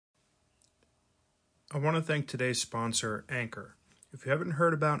I want to thank today's sponsor, Anchor. If you haven't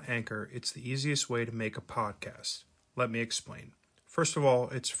heard about Anchor, it's the easiest way to make a podcast. Let me explain. First of all,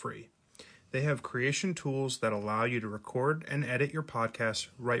 it's free. They have creation tools that allow you to record and edit your podcast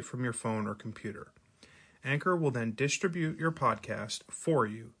right from your phone or computer. Anchor will then distribute your podcast for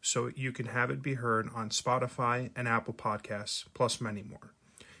you so you can have it be heard on Spotify and Apple Podcasts, plus many more.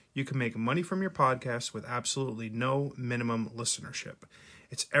 You can make money from your podcast with absolutely no minimum listenership.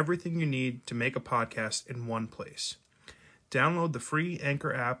 It's everything you need to make a podcast in one place. Download the free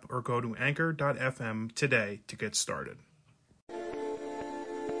Anchor app or go to anchor.fm today to get started.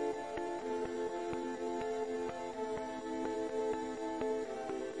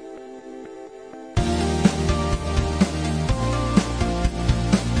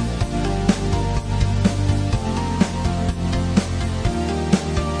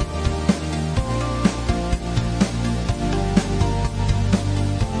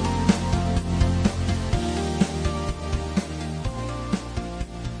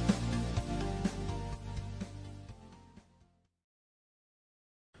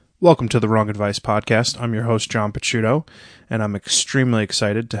 Welcome to the Wrong Advice Podcast. I'm your host, John Picciuto, and I'm extremely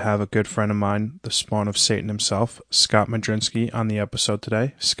excited to have a good friend of mine, the spawn of Satan himself, Scott Modrzynski, on the episode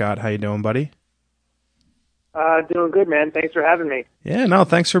today. Scott, how you doing, buddy? Doing good, man. Thanks for having me. Yeah, no,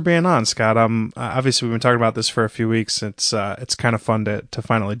 thanks for being on, Scott. Obviously, we've been talking about this for a few weeks. It's kind of fun to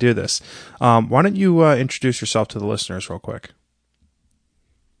finally do this. Why don't you introduce yourself to the listeners real quick?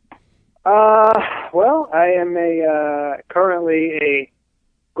 Well, I am currently a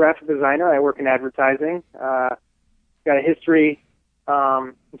graphic designer. I work in advertising. Got a history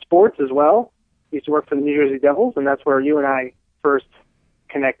in sports as well. Used to work for the New Jersey Devils, and that's where you and I first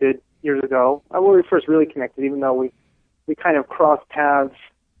connected years ago. Well, we first really connected, even though we kind of crossed paths,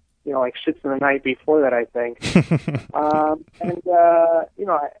 like shits in the night before that, I think.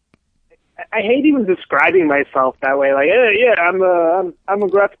 I hate even describing myself that way. Like, I'm a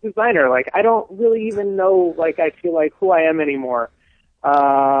graphic designer. Like, I don't really even know, I feel like who I am anymore.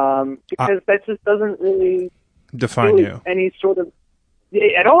 Because that just doesn't really define you any sort of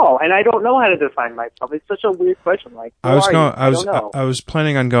at all, and I don't know how to define myself. It's such a weird question. Like, I was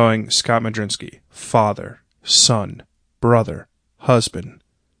planning on going Scott Modrzynski, father, son, brother, husband,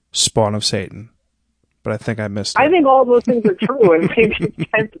 spawn of Satan, but I think I missed it. I think all those things are true, and maybe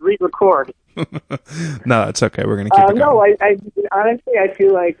it's time to re-record. No, it's okay. We're going to keep it going. No, I honestly, I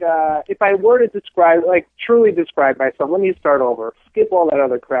feel like if I were to truly describe myself, let me start over. Skip all that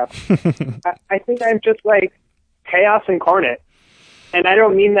other crap. I think I'm just chaos incarnate. And I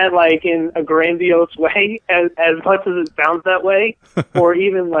don't mean that in a grandiose way, as much as it sounds that way, or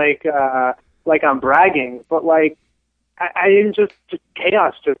even I'm bragging, but I am just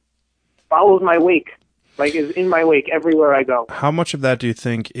chaos just follows my wake. Is in my wake everywhere I go. How much of that do you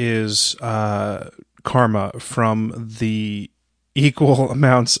think is karma from the equal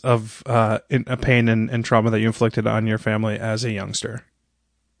amounts of pain and trauma that you inflicted on your family as a youngster?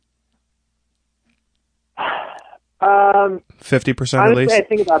 50% at least? I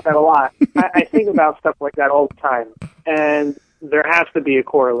think about that a lot. I think about stuff like that all the time. And there has to be a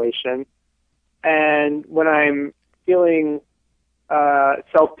correlation. And when I'm feeling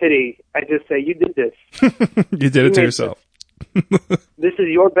self-pity, I just say, you did this. You did it to yourself. This is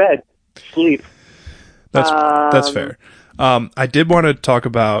your bed. Sleep. That's fair. I did want to talk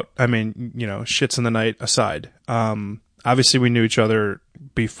about, shits in the night aside. Obviously, we knew each other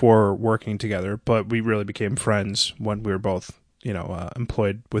before working together, but we really became friends when we were both,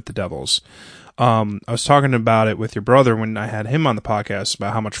 employed with the Devils. I was talking about it with your brother when I had him on the podcast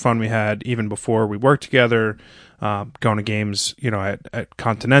about how much fun we had even before we worked together, going to games, at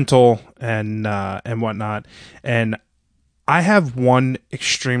Continental and whatnot. And I have one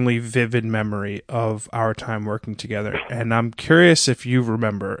extremely vivid memory of our time working together, and I'm curious if you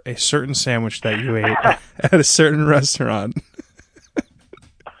remember a certain sandwich that you ate at a certain restaurant.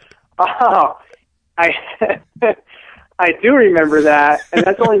 Oh, I do remember that, and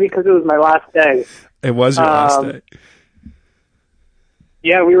that's only because it was my last day. It was your last day.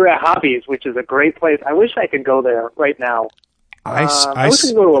 Yeah, we were at Hobbies, which is a great place. I wish I could go there right now. I wish I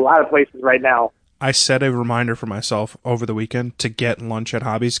could go to a lot of places right now. I set a reminder for myself over the weekend to get lunch at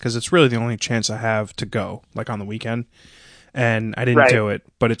Hobbies because it's really the only chance I have to go, on the weekend. And I didn't do it,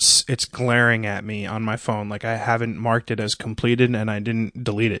 but it's glaring at me on my phone. I haven't marked it as completed, and I didn't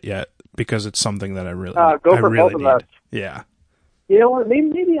delete it yet because it's something that I really both of us. Yeah. You know what?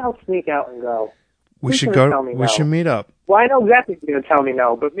 Maybe I'll sneak out and go. We should go. We should meet up. Well, I know exactly you're going to tell me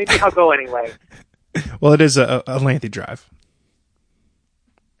no, but maybe I'll go anyway. Well, it is a lengthy drive.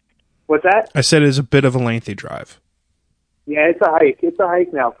 What's that? I said it is a bit of a lengthy drive. Yeah, it's a hike. It's a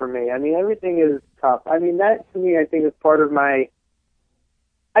hike now for me. I mean, everything is tough. I mean, that to me, I think is part of my.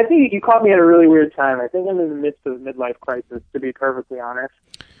 I think you caught me at a really weird time. I think I'm in the midst of a midlife crisis, to be perfectly honest.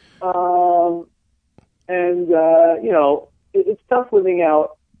 It's tough living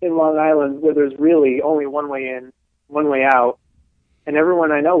out in Long Island where there's really only one way in, one way out, and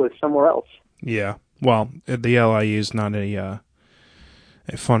everyone I know is somewhere else. Yeah. Well, the LIE is not a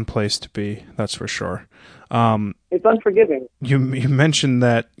fun place to be, that's for sure. It's unforgiving. You mentioned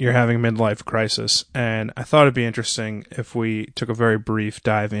that you're having a midlife crisis, and I thought it'd be interesting if we took a very brief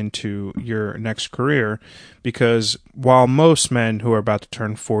dive into your next career, because while most men who are about to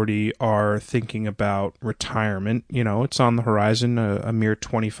turn 40 are thinking about retirement, it's on the horizon, a mere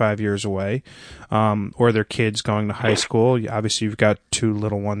 25 years away, or their kids going to high school. Obviously, you've got two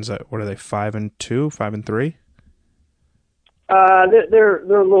little ones that, what are they, 5 and 2, 5 and 3? They're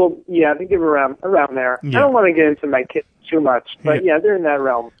a little, they give around there. Yeah. I don't want to get into my kids too much, but they're in that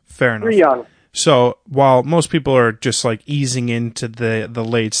realm. Fair enough. They're young. So while most people are just like easing into the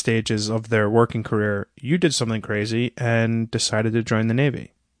late stages of their working career, you did something crazy and decided to join the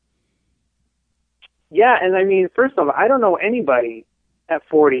Navy. Yeah, and I mean, first of all, I don't know anybody at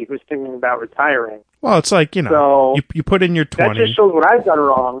 40 who's thinking about retiring. Well, it's like, so you put in your 20. That just shows what I've done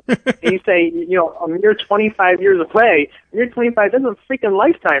wrong. And you say, you're 25 years away. You're 25, that's a freaking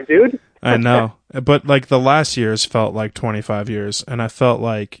lifetime, dude. I know. But like the last years felt like 25 years, and I felt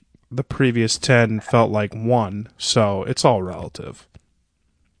like the previous 10 felt like one, so it's all relative.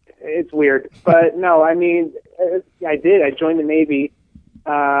 It's weird. But no, I mean, I did. I joined the Navy.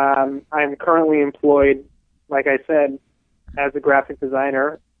 I'm currently employed, like I said, as a graphic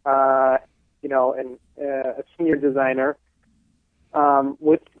designer. And a senior designer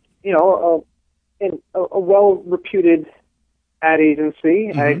with, a well-reputed ad agency.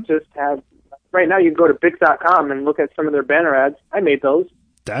 Mm-hmm. I just have, right now you can go to Bix.com and look at some of their banner ads. I made those.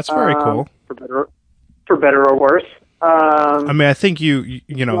 That's very cool. For better or worse. I mean, I think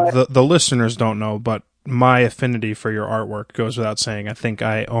the listeners don't know, but my affinity for your artwork goes without saying. I think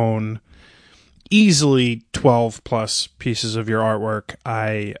I own easily 12 plus pieces of your artwork.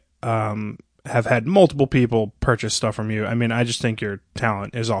 I have had multiple people purchase stuff from you. I mean, I just think your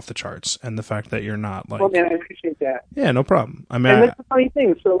talent is off the charts, and the fact that you're not like... Well, man, I appreciate that. Yeah, no problem. I mean, and that's the funny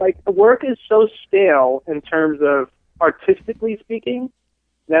thing. So, like, the work is so stale in terms of artistically speaking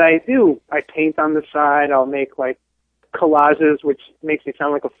that I paint on the side. I'll make, like, collages, which makes me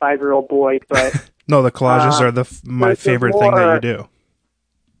sound like a 5-year-old boy, but... No, the collages are my favorite thing that you do.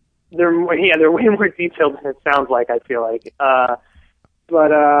 They're way more detailed than it sounds like, I feel like.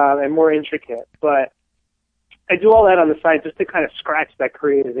 And more intricate. But I do all that on the side just to kind of scratch that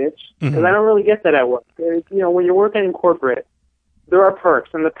creative itch, because I don't really get that at work. When you're working in corporate, there are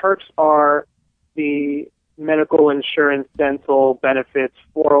perks, and the perks are the medical insurance, dental benefits,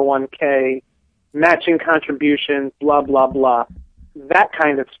 401k, matching contributions, blah, blah, blah. That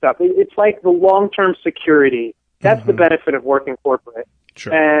kind of stuff. It's like the long-term security. That's the benefit of working corporate.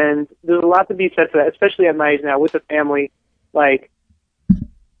 Sure. And there's a lot to be said for that, especially at my age now with a family. Like,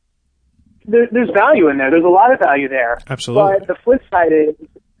 there's value in there. There's a lot of value there. Absolutely. But the flip side is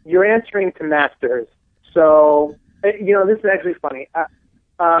you're answering to masters. So, this is actually funny.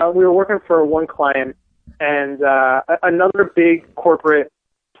 We were working for one client, and another big corporate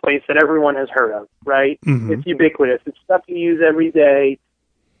place that everyone has heard of, right? Mm-hmm. It's ubiquitous. It's stuff you use every day.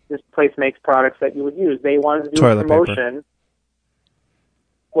 This place makes products that you would use. They wanted to do a promotion. Paper.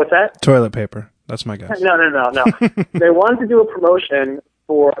 What's that? Toilet paper. That's my guess. No. They wanted to do a promotion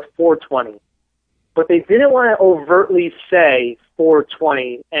for 420, but they didn't want to overtly say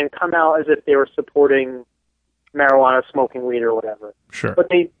 420 and come out as if they were supporting marijuana, smoking weed, or whatever. Sure. But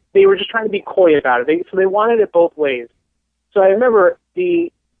they were just trying to be coy about it. So they wanted it both ways. So I remember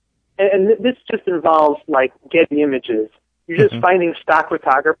and this just involves like getting images. You're just finding stock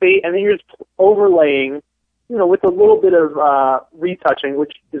photography, and then you're just overlaying, with a little bit of retouching,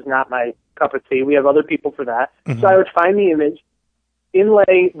 which is not my cup of tea. We have other people for that. So I would find the image,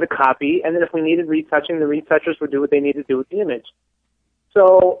 inlay the copy, and then if we needed retouching, the retouchers would do what they needed to do with the image.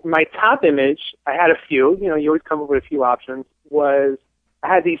 So my top image, I had a few, you always come up with a few options, was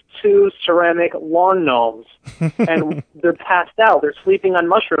I had these 2 ceramic lawn gnomes, and they're passed out. They're sleeping on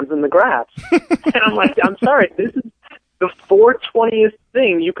mushrooms in the grass. And I'm like, I'm sorry, this is the 420th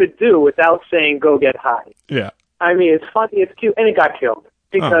thing you could do without saying go get high. Yeah. I mean, it's funny, it's cute, and it got killed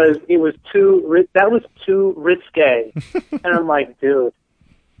because it was that was too risque. And I'm like, dude,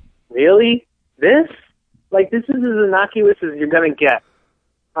 really? This? Like, this is as innocuous as you're going to get.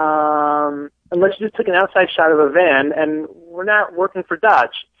 Unless you just took an outside shot of a van, and we're not working for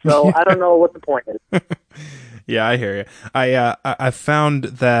Dodge, so I don't know what the point is. Yeah, I hear you. I found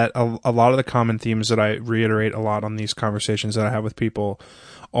that a lot of the common themes that I reiterate a lot on these conversations that I have with people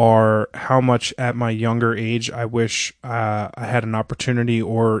are how much at my younger age I wish I had an opportunity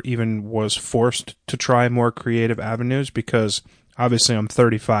or even was forced to try more creative avenues, because obviously I'm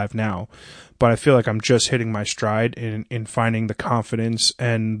 35 now, but I feel like I'm just hitting my stride in finding the confidence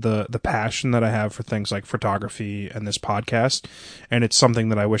and the passion that I have for things like photography and this podcast. And it's something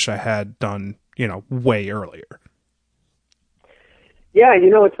that I wish I had done, way earlier. Yeah,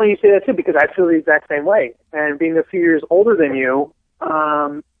 it's funny you say that too, because I feel the exact same way. And being a few years older than you,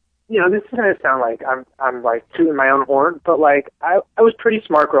 this is going to sound like I'm like tooting my own horn, but like I was pretty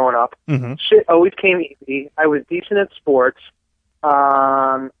smart growing up. Mm-hmm. Shit always came easy. I was decent at sports.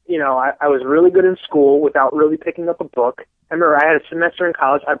 I was really good in school without really picking up a book. I remember I had a semester in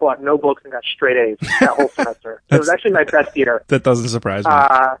college. I bought no books and got straight A's that whole semester. It was actually my best year. That doesn't surprise me.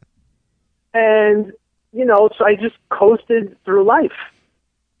 So I just coasted through life.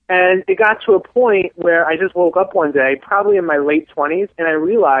 And it got to a point where I just woke up one day, probably in my late 20s, and I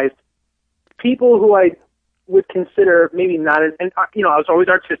realized people who I would consider maybe not as, and I was always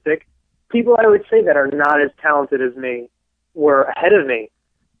artistic, people I would say that are not as talented as me were ahead of me,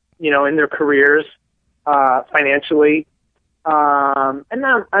 in their careers, financially. And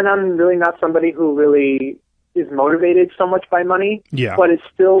I'm really not somebody who really is motivated so much by money. Yeah. But it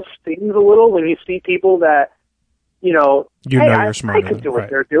still stings a little when you see people that, you're smarter. I could do what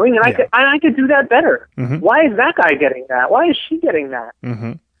they're doing, and I could do that better. Mm-hmm. Why is that guy getting that? Why is she getting that?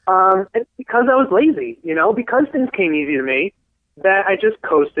 Mm-hmm. And because I was lazy, because things came easy to me, that I just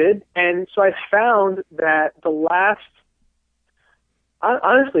coasted. And so I found that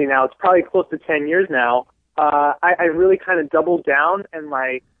honestly now, it's probably close to 10 years now, I really kind of doubled down and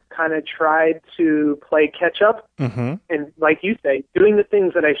like kind of tried to play catch up. Mm-hmm. And like you say, doing the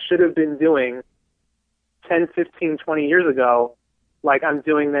things that I should have been doing 10, 15, 20 years ago, like I'm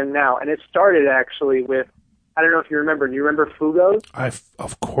doing them now. And it started actually with, I don't know if you remember. Do you remember Fugos?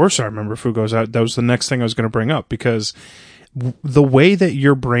 Of course I remember Fugos. That was the next thing I was going to bring up, because the way that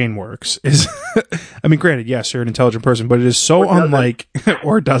your brain works is, I mean, granted, yes, you're an intelligent person, but it is so unlike,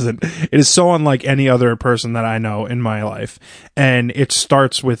 or doesn't, it is so unlike any other person that I know in my life. And it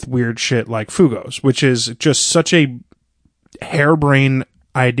starts with weird shit like Fugos, which is just such a harebrained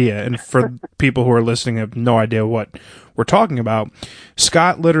idea. And for people who are listening have no idea what we're talking about,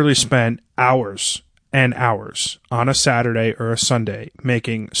 Scott literally spent hours and hours on a Saturday or a Sunday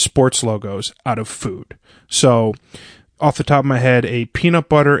making sports logos out of food. So off the top of my head, a peanut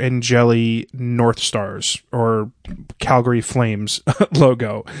butter and jelly North Stars or Calgary Flames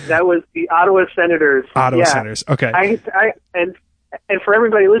logo. That was the Ottawa Senators. Senators. Okay. And for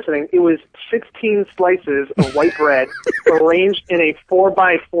everybody listening, it was 16 slices of white bread arranged in a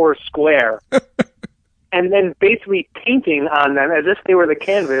 4x4 square, and then basically painting on them as if they were the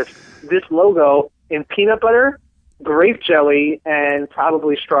canvas this logo in peanut butter, grape jelly, and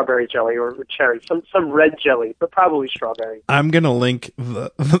probably strawberry jelly or cherry, some red jelly, but probably strawberry. I'm gonna link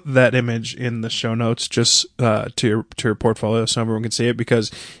that image in the show notes just to your portfolio so everyone can see it,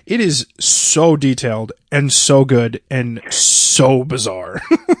 because it is so detailed and so good and so bizarre.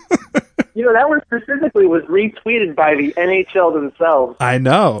 That one specifically was retweeted by the NHL themselves. I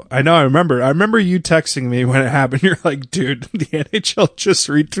know. I remember you texting me when it happened. You're like, dude, the NHL just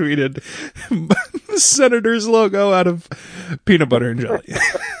retweeted the Senators logo out of peanut butter and jelly.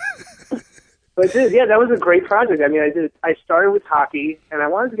 But that was a great project. I mean, I started with hockey, and I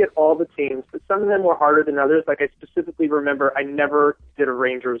wanted to get all the teams, but some of them were harder than others. Like, I specifically remember I never did a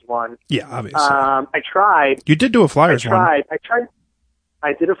Rangers one. Yeah, obviously. I tried. You did do a Flyers one. I tried.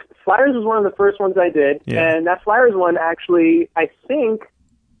 I did Flyers was one of the first ones I did, and that Flyers one actually, I think,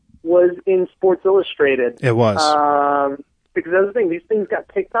 was in Sports Illustrated. It was. Because that's the thing, these things got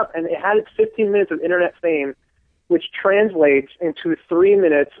picked up, and it had its 15 minutes of internet fame, which translates into 3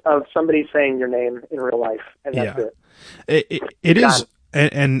 minutes of somebody saying your name in real life, and that's it. It is,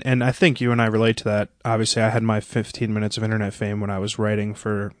 and I think you and I relate to that. Obviously, I had my 15 minutes of internet fame when I was writing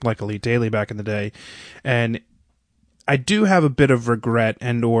for like Elite Daily back in the day, and I do have a bit of regret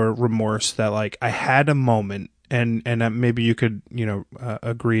and or remorse that like I had a moment, and maybe you could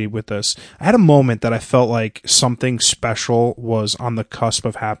agree with this. I had a moment that I felt like something special was on the cusp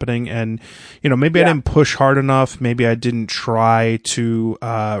of happening, and maybe I didn't push hard enough, maybe I didn't try to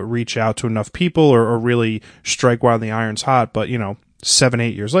reach out to enough people or really strike while the iron's hot. But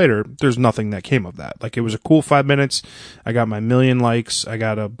 7-8 years later, there's nothing that came of that. Like, it was a cool 5 minutes. I got my 1 million likes. I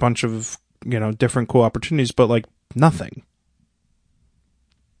got a bunch of different cool opportunities, but like nothing.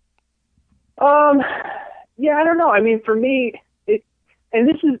 Yeah, I don't know. I mean, for me, and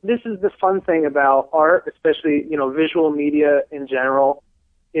this is the fun thing about art, especially, you know, visual media in general,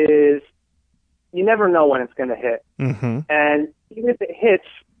 is you never know when it's going to hit. Mm-hmm. And even if it hits,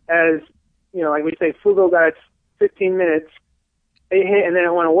 as, you know, like we say, Fugo got its 15 minutes, it hit and then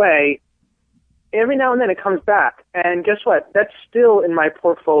it went away. Every now and then it comes back. And guess what? That's still in my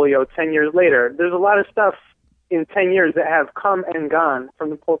portfolio 10 years later. There's a lot of stuff in 10 years that have come and gone from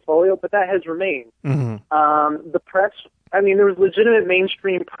the portfolio, but that has remained. Mm-hmm. The press, I mean, there was legitimate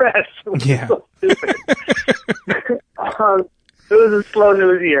mainstream press. Which Yeah. was so stupid. It was a slow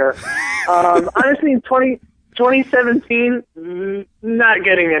news year. Honestly, in 2017, not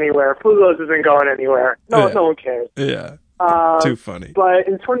getting anywhere. Fugos isn't going anywhere. No one cares. Yeah. Too funny. But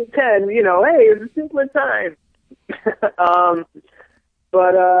in 2010, you know, hey, it's a simpler time.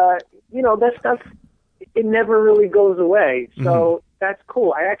 You know, that stuff, it never really goes away. So that's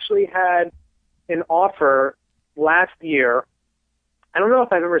cool. I actually had an offer last year. I don't know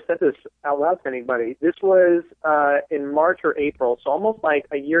if I've ever said this out loud to anybody. This was in March or April, so almost like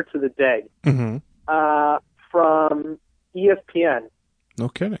a year to the day, from ESPN. No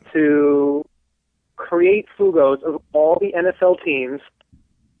kidding. To create Fugos of all the NFL teams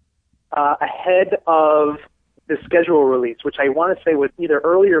ahead of the schedule release, which I want to say was either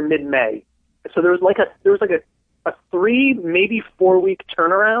early or mid-May. So there was like a 3, maybe 4 week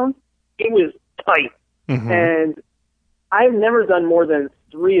turnaround. It was tight, and I've never done more than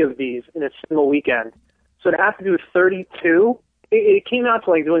 3 of these in a single weekend. So to have to do 32, it came out to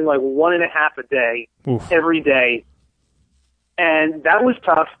like doing like 1.5 a day every day, and that was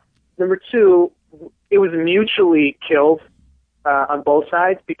tough. Number 2, it was mutually killed on both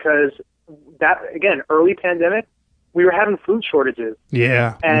sides because that, again, early pandemic, we were having food shortages.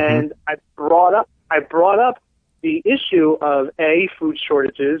 Yeah. And I brought up the issue of food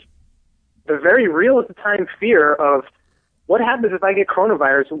shortages, the very real at the time fear of what happens if I get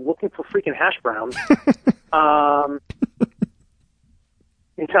coronavirus looking for freaking hash browns.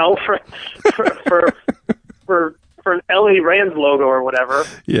 You know, for an LA Rams logo or whatever.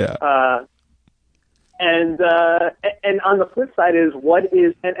 Yeah. And on the flip side is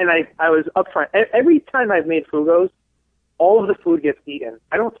I was upfront. Every time I've made Fugos, all of the food gets eaten.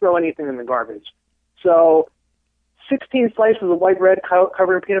 I don't throw anything in the garbage. So 16 slices of white bread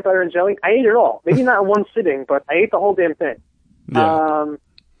covered in peanut butter and jelly, I ate it all. Maybe not in one sitting, but I ate the whole damn thing. Yeah.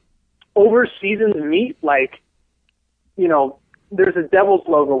 Over-seasoned meat, like, you know, there's a Devil's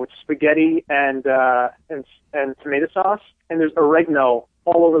logo with spaghetti and tomato sauce, and there's oregano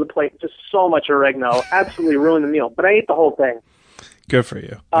all over the plate. Just so much oregano. Absolutely ruined the meal. But I ate the whole thing. Good for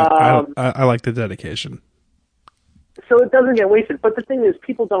you. I like the dedication. So it doesn't get wasted. But the thing is,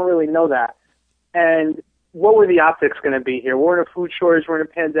 people don't really know that. And what were the optics going to be here? We're in a food shortage. We're in a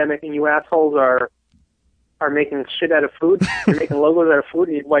pandemic, and you assholes are making shit out of food. You're making logos out of food,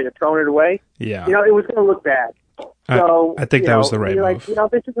 and you're throwing it away. Yeah. You know, it was going to look bad. So I think that was the right move. Like, you know,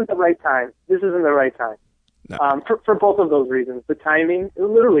 this isn't the right time. This isn't the right time. No. For both of those reasons, the timing,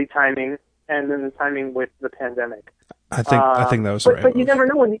 literally timing, and then the timing with the pandemic. I think that was the right move. But you never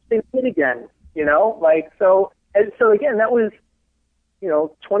know when these things hit again. You know, like so again, that was, you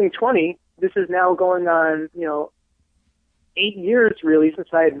know, 2020. This is now going on, you know, 8 years really since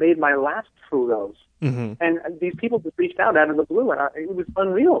I had made my last Fugos. And these people just reached out of the blue, and it was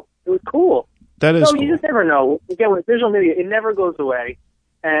unreal. It was cool. That is cool. You just never know. Again, with visual media, it never goes away.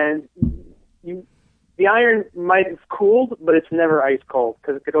 And the iron might have cooled, but it's never ice cold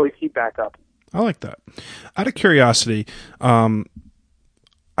because it could always heat back up. I like that. Out of curiosity,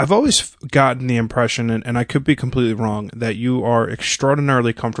 I've always gotten the impression, and I could be completely wrong, that you are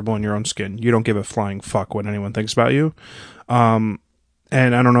extraordinarily comfortable in your own skin. You don't give a flying fuck what anyone thinks about you.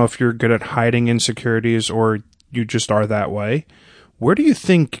 And I don't know if you're good at hiding insecurities or you just are that way. Where do you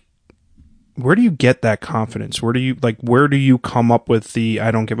get that confidence? Where do you come up with the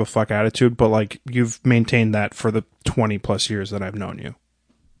I don't give a fuck attitude, but like you've maintained that for the 20 plus years that I've known you?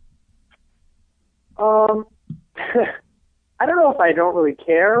 I don't know if I don't really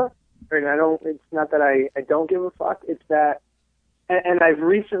care. It's not that I don't give a fuck. It's that, and I've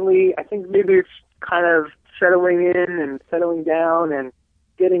recently, I think maybe it's kind of settling in and settling down and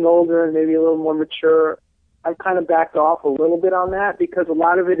getting older and maybe a little more mature. I've kind of backed off a little bit on that because a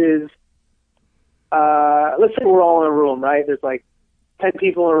lot of it is, let's say we're all in a room, right? There's like 10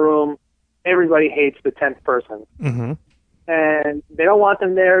 people in a room. Everybody hates the 10th person. And they don't want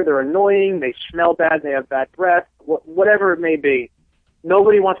them there. They're annoying. They smell bad. They have bad breath. Whatever it may be.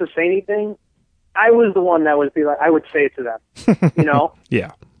 Nobody wants to say anything. I was the one that would be like, I would say it to them, you know?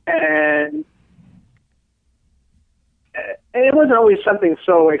 Yeah. And it wasn't always something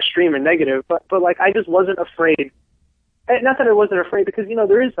so extreme and negative, but like I just wasn't afraid not that I wasn't afraid, because, you know,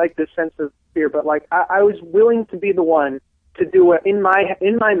 there is like this sense of fear, but like I was willing to be the one to do it. In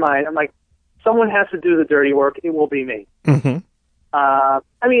my mind, I'm like, someone has to do the dirty work. It will be me. Mm-hmm.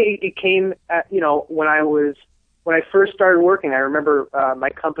 I mean, it came at, you know, when I first started working. I remember my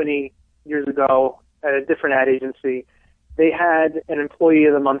company years ago at a different ad agency. They had an employee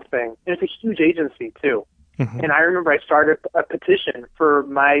of the month thing, and it's a huge agency too. Mm-hmm. And I remember I started a petition for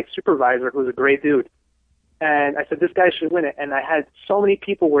my supervisor, who's a great dude. And I said, this guy should win it. And I had so many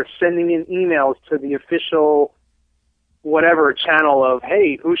people were sending in emails to the official whatever channel of,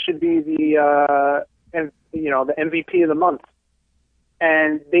 hey, who should be the the MVP of the month.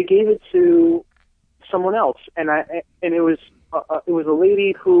 And they gave it to someone else. And it was a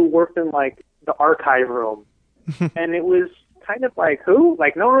lady who worked in like the archive room. And it was kind of like, who?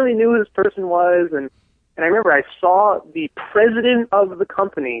 Like, no one really knew who this person was. And I remember I saw the president of the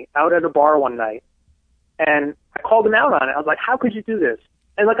company out at a bar one night. And I called him out on it. I was like, how could you do this?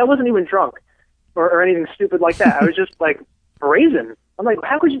 And, like, I wasn't even drunk or anything stupid like that. I was just, like, brazen. I'm like,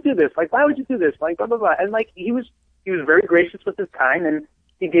 how could you do this? Like, why would you do this? Like, blah, blah, blah. And, like, he was very gracious with his time, and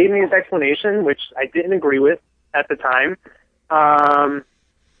he gave me his explanation, which I didn't agree with at the time. And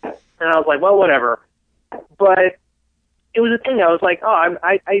I was like, well, whatever. But it was a thing. I was like,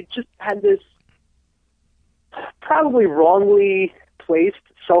 I just had this probably wrongly placed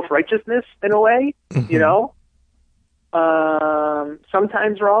self-righteousness in a way, you know?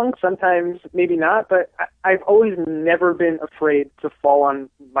 Sometimes wrong, sometimes maybe not, but I've always never been afraid to fall on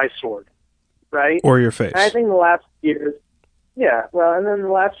my sword, right? Or your face. And I think the last years, and then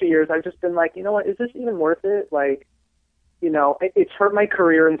the last few years, I've just been like, you know what, is this even worth it? Like, you know, it's hurt my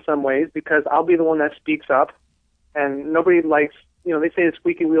career in some ways because I'll be the one that speaks up, and nobody likes, you know, they say the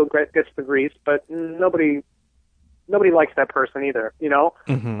squeaky wheel gets the grease, but nobody likes that person either, you know?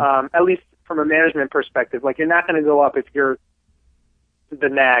 At least from a management perspective. Like, you're not going to go up if you're the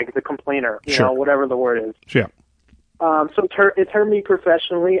nag, the complainer, you know, whatever the word is. Yeah. So it's hurt me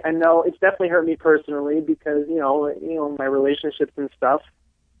professionally. I know it's definitely hurt me personally because, you know, my relationships and stuff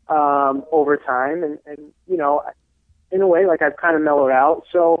over time. And, you know, in a way, like, I've kind of mellowed out.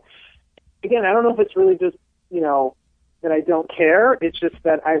 So, again, I don't know if it's really just, you know, that I don't care. It's just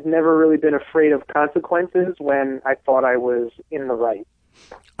that I've never really been afraid of consequences when I thought I was in the right.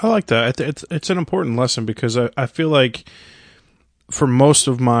 I like that. It's an important lesson because I feel like for most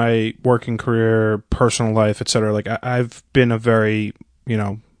of my working career, personal life, etc., like I've been a very, you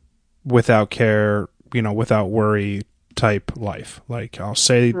know, without care, you know, without worry type life. Like, I'll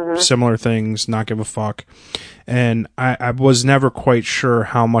say similar things, not give a fuck. And I was never quite sure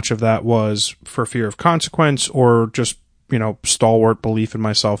how much of that was for fear of consequence or just, you know, stalwart belief in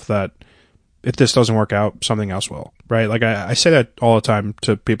myself that if this doesn't work out, something else will, right? Like, I say that all the time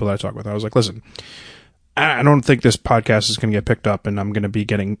to people that I talk with. I was like, listen, I don't think this podcast is going to get picked up and I'm going to be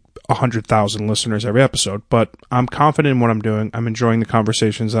getting 100,000 listeners every episode, but I'm confident in what I'm doing. I'm enjoying the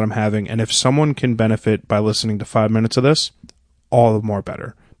conversations that I'm having. And if someone can benefit by listening to 5 minutes of this, all the more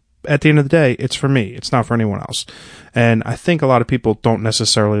better. At the end of the day, it's for me. It's not for anyone else. And I think a lot of people don't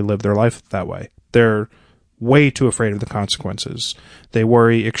necessarily live their life that way. They're way too afraid of the consequences. They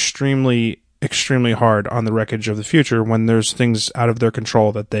worry extremely hard on the wreckage of the future when there's things out of their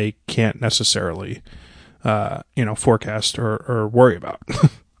control that they can't necessarily, forecast or worry about.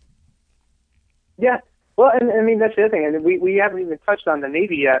 Yeah. Well, and I mean, that's the other thing. And we haven't even touched on the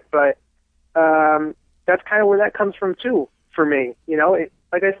Navy yet, but that's kind of where that comes from too, for me. You know,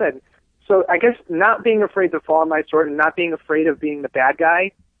 like I said, so I guess not being afraid to fall on my sword and not being afraid of being the bad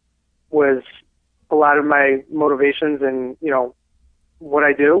guy was a lot of my motivations and, you know, what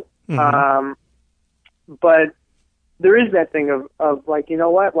I do. But there is that thing of like, you know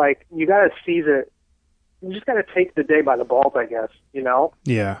what, like, you got to seize it. You just got to take the day by the balls, I guess, you know?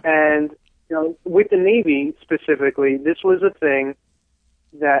 Yeah. And, you know, with the Navy specifically, this was a thing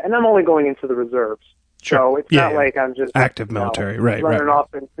that, and I'm only going into the reserves. Sure. So it's not like I'm just active military, right? Running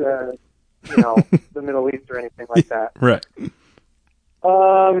off into, you know, the Middle East or anything like that. Right.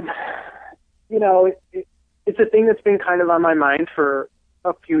 You know, it's a thing that's been kind of on my mind for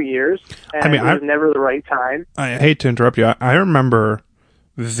a few years, and it was never the right time. I hate to interrupt you. I remember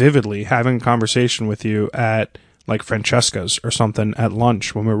vividly having a conversation with you at like Francesca's or something at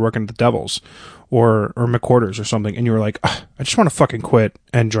lunch when we were working at the Devils or McWhorter's or something, and you were like, I just want to fucking quit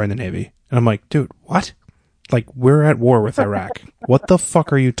and join the Navy. And I'm like, dude, what? Like, we're at war with Iraq. What the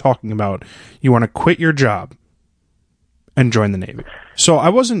fuck are you talking about? You want to quit your job and join the Navy? So I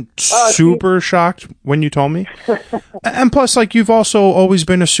wasn't super shocked when you told me. And plus, like, you've also always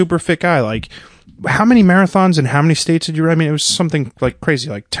been a super fit guy. Like, how many marathons and how many states did you run? I mean, it was something like crazy,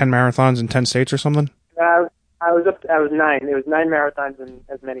 like 10 marathons in 10 states or something. I was 9. It was 9 marathons in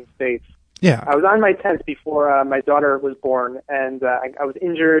as many states. Yeah. I was on my 10th before my daughter was born, and I was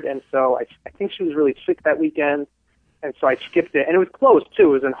injured, and so I think she was really sick that weekend, and so I skipped it. And it was close, too.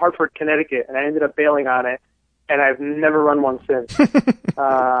 It was in Hartford, Connecticut, and I ended up bailing on it, and I've never run one since.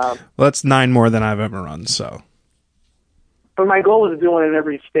 Well, that's 9 more than I've ever run, so. But my goal was to do one in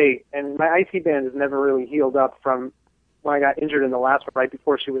every state, and my IT band has never really healed up from when I got injured in the last one right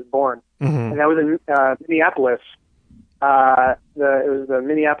before she was born. Mm-hmm. And that was in Minneapolis. It was the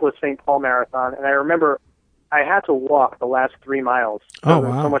Minneapolis-St. Paul Marathon, and I remember I had to walk the last 3 miles. Oh, There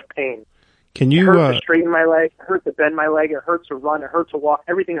was wow. so much pain. Can you It hurt to straighten my leg, it hurt to bend my leg, it hurt to run, it hurt to walk,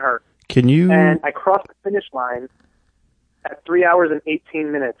 everything hurt. Can you... And I crossed the finish line at 3 hours and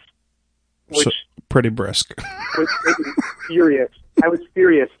 18 minutes, which so, pretty brisk. was furious. I was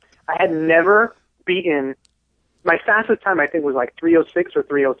furious. I had never beaten... My fastest time, I think, was like 3:06 or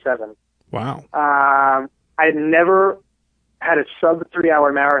 3:07. Wow. I had never had a sub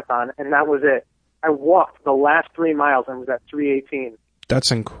 3-hour marathon, and that was it. I walked the last 3 miles and was at 3:18. That's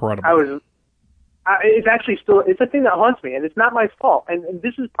incredible. It's actually still, it's a thing that haunts me, and it's not my fault. And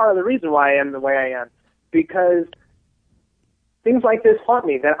this is part of the reason why I am the way I am, because things like this haunt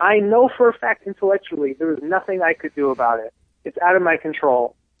me that I know for a fact intellectually there was nothing I could do about it. It's out of my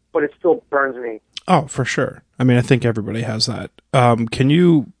control, but it still burns me. Oh, for sure. I mean, I think everybody has that. Can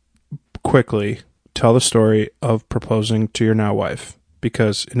you quickly tell the story of proposing to your now wife?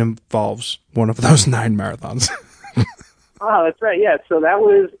 Because it involves one of those 9 marathons. Oh, that's right. Yeah. So that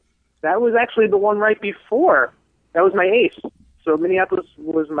was actually the one right before. That was my 8th. So Minneapolis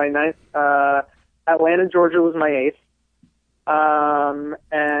was my 9th. Atlanta, Georgia was my 8th.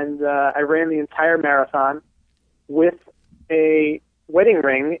 And I ran the entire marathon with a wedding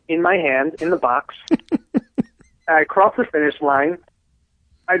ring in my hand in the box. I crossed the finish line.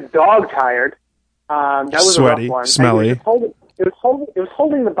 I'm dog tired. That was sweaty, a rough one. smelly. It was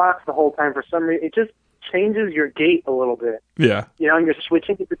holding the box the whole time for some reason. It just changes your gait a little bit. Yeah. You know, and you're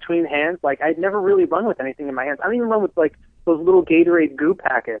switching it between hands. Like, I'd never really run with anything in my hands. I don't even run with, like, those little Gatorade goo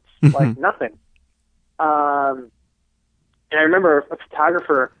packets. Like, nothing. And I remember a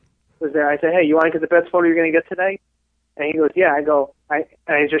photographer was there. I said, hey, you want to get the best photo you're going to get today? And he goes, yeah. I go, and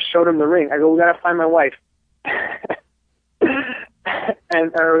I just showed him the ring. I go, we got to find my wife. Or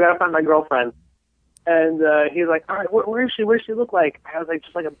we got to find my girlfriend. And he's like, all right, where is she? What does she look like? I was like,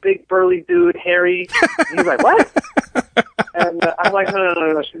 just like a big burly dude, hairy. And he's like, what? And I'm like,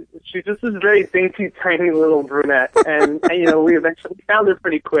 no. She's just this very dainty, tiny little brunette. And you know, we eventually found her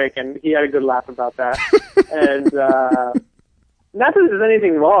pretty quick, and he had a good laugh about that. And not that there's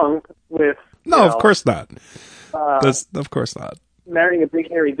anything wrong with... No, of course not. Of course not. Marrying a big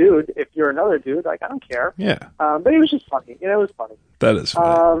hairy dude, if you're another dude, like, I don't care. Yeah. But it was just funny. You know, it was funny. That is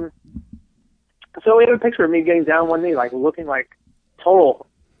funny. So we have a picture of me getting down one knee, like, looking like total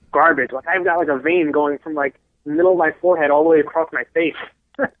garbage. Like, I've got, like, a vein going from, like, the middle of my forehead all the way across my face.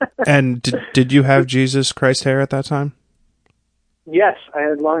 And did you have Jesus Christ hair at that time? Yes, I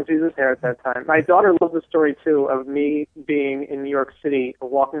had long Jesus hair at that time. My daughter loved the story, too, of me being in New York City,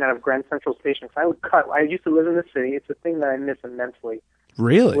 walking out of Grand Central Station. So I used to live in the city. It's a thing that I miss immensely.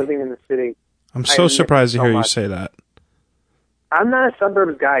 Really? Living in the city. I'm so surprised to hear you say that. I'm not a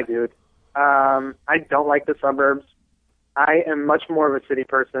suburbs guy, dude. I don't like the suburbs. I am much more of a city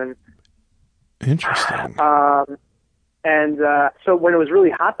person. Interesting. So when it was really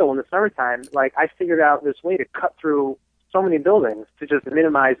hot, though, in the summertime, like, I figured out this way to cut through so many buildings to just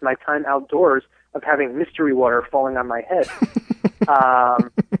minimize my time outdoors of having mystery water falling on my head.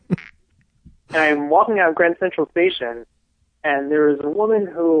 And I'm walking out of Grand Central Station, and there was a woman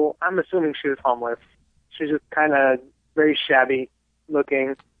who, I'm assuming she was homeless. She's just kind of very shabby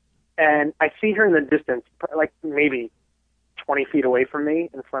looking. And I see her in the distance, like maybe 20 feet away from me,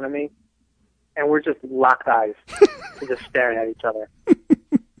 in front of me. And we're just locked eyes. We're just staring at each other.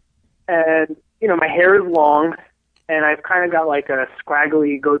 And, you know, my hair is long, and I've kind of got like a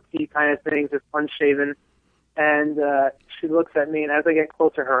scraggly goatee kind of thing, just unshaven. And she looks at me, and as I get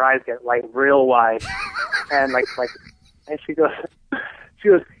closer, her eyes get like real wide. And and she goes,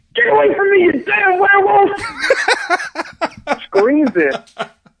 "Get away from me, you damn werewolf!" Screams it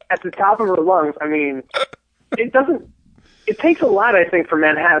at the top of her lungs. I mean, it takes a lot, I think, for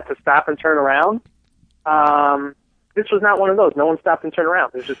Manhattan to stop and turn around. This was not one of those. No one stopped and turned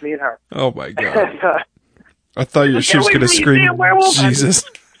around. It was just me and her. Oh, my God. I thought she was going to scream, Jesus.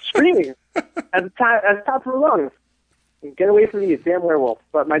 Screaming at the top of her lungs. Get away from me, you damn werewolf.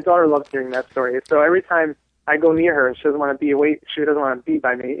 But my daughter loves hearing that story. So every time I go near her and she doesn't want to be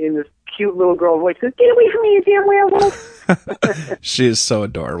by me, in this cute little girl voice says, "Get away from me, you damn werewolf." She is so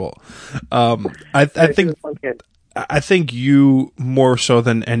adorable. I think you, more so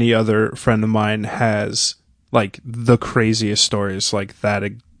than any other friend of mine, has like the craziest stories, like that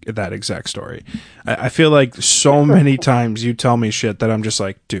exact story. I feel like so many times you tell me shit that I'm just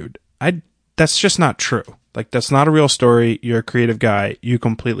like, dude, that's just not true. Like, that's not a real story. You're a creative guy. You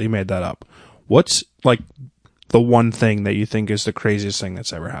completely made that up. What's like the one thing that you think is the craziest thing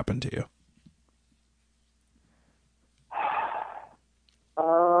that's ever happened to you?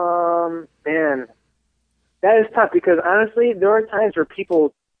 Man, that is tough because honestly, there are times where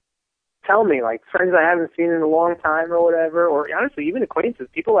people tell me, like friends I haven't seen in a long time or whatever, or honestly, even acquaintances,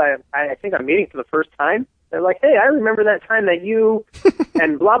 people I think I'm meeting for the first time. They're like, "Hey, I remember that time that you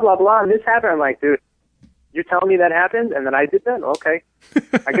and blah blah blah and this happened." I'm like, "Dude, you're telling me that happened and then I did that? Okay,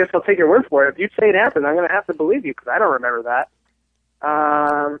 I guess I'll take your word for it. If you say it happened, I'm gonna have to believe you because I don't remember that."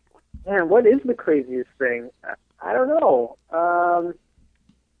 Man, what is the craziest thing? I don't know.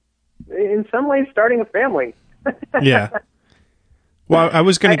 In some ways, starting a family. Yeah. Well, I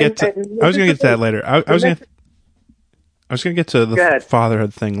was going to get to that later. I was going to get to the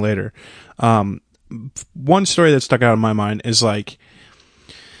fatherhood thing later. One story that stuck out in my mind is like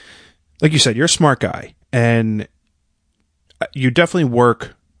you said, you're a smart guy, and you definitely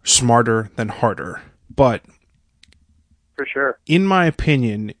work smarter than harder. But for sure, in my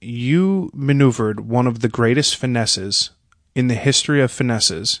opinion, you maneuvered one of the greatest finesses in the history of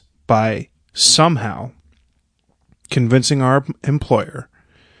finesses by somehow convincing our employer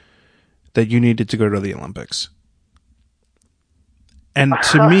that you needed to go to the Olympics. And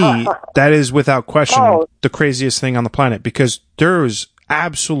to me, that is without question the craziest thing on the planet, because there is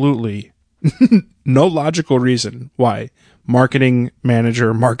absolutely no logical reason why marketing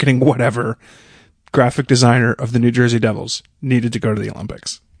manager, marketing whatever, graphic designer of the New Jersey Devils needed to go to the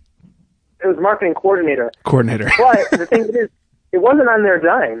Olympics. It was marketing coordinator. But the thing is, it wasn't on their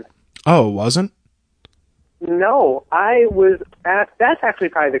dime. Oh, it wasn't? No, I was asked. That's actually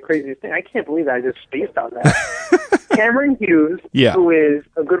probably the craziest thing. I can't believe I just spaced on that. Cameron Hughes, who is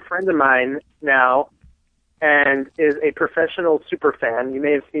a good friend of mine now and is a professional super fan. You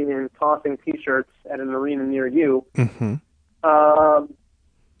may have seen him tossing T-shirts at an arena near you. Mm-hmm.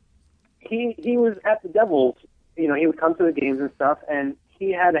 He was at the Devils. You know, he would come to the games and stuff, and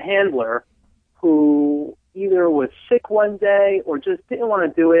he had a handler who either was sick one day or just didn't want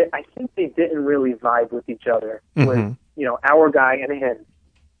to do it. I think they didn't really vibe with each other, with, you know, our guy and him.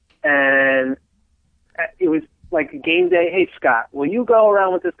 And it was like a game day. "Hey, Scott, will you go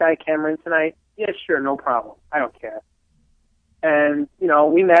around with this guy Cameron tonight?" "Yeah, sure, no problem. I don't care." And, you know,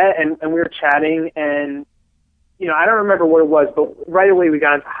 we met and we were chatting, and, you know, I don't remember what it was, but right away we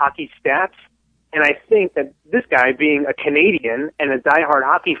got into hockey stats. And I think that this guy, being a Canadian and a diehard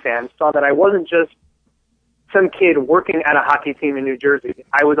hockey fan, saw that I wasn't just some kid working at a hockey team in New Jersey.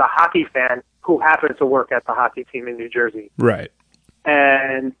 I was a hockey fan who happened to work at the hockey team in New Jersey. Right.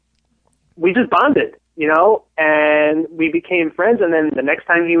 And we just bonded, you know, and we became friends. And then the next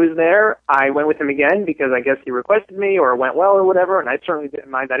time he was there, I went with him again because I guess he requested me or it went well or whatever. And I certainly didn't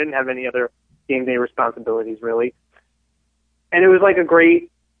mind. I didn't have any other game day responsibilities, really. And it was like a great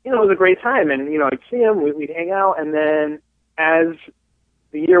time. And, you know, I'd see him, we'd hang out. And then as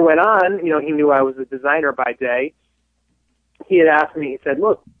the year went on, you know, he knew I was a designer by day. He had asked me, he said,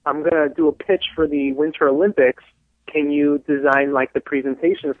 "Look, I'm going to do a pitch for the Winter Olympics. Can you design, like, the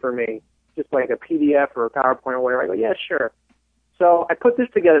presentation for me? Just like a PDF or a PowerPoint or whatever." I go, "Yeah, sure." So I put this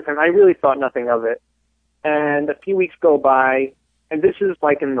together for him. I really thought nothing of it. And a few weeks go by, and this is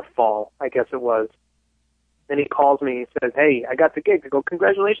like in the fall, I guess it was. And he calls me and says, "Hey, I got the gig." I go,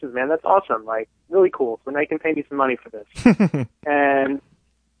 "Congratulations, man. That's awesome. Like, really cool. So now you can pay me some money for this." And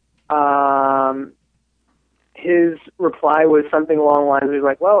his reply was something along the lines of, he's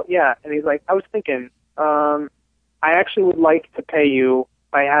like, "Well, yeah." And he's like, "I was thinking, I actually would like to pay you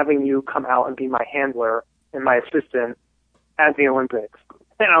by having you come out and be my handler and my assistant at the Olympics."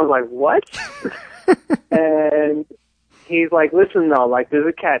 And I was like, "What?" And he's like, "Listen, though, like, there's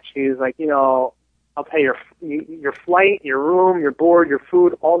a catch." He's like, "You know, I'll pay your flight, your room, your board, your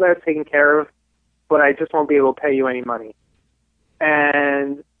food, all that's taken care of, but I just won't be able to pay you any money."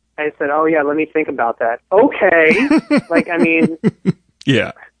 And I said, "Oh, yeah, let me think about that." Okay. Like, I mean...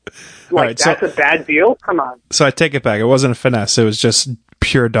 Yeah. Like, right, that's a bad deal? Come on. So I take it back. It wasn't a finesse. It was just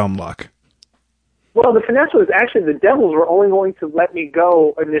pure dumb luck. Well, the finesse was actually the Devils were only going to let me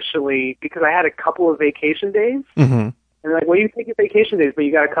go initially because I had a couple of vacation days. Mm-hmm. And like, well, you take your vacation days, but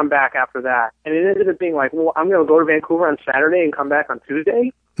you got to come back after that. And it ended up being like, well, I'm going to go to Vancouver on Saturday and come back on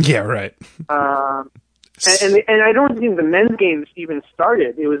Tuesday. Yeah, right. And I don't think the men's games even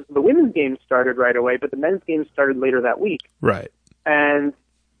started. It was the women's games started right away, but the men's games started later that week. Right. And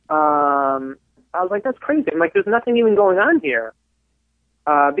I was like, that's crazy. I'm like, there's nothing even going on here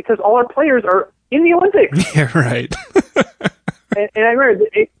because all our players are in the Olympics. Yeah, right. and I remember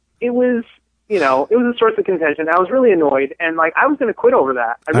it was, you know, it was a source of contention. I was really annoyed, and like I was going to quit over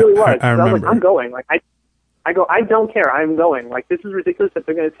that. I really was. I remember. I was like, I'm going. Like I go, I don't care. I'm going. Like, this is ridiculous that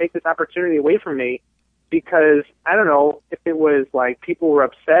they're going to take this opportunity away from me because I don't know if it was like people were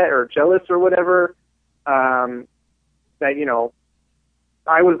upset or jealous or whatever that, you know,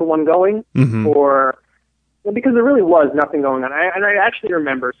 I was the one going or well, because there really was nothing going on. And I actually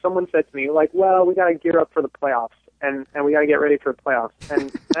remember someone said to me, like, well, we got to gear up for the playoffs and we got to get ready for the playoffs.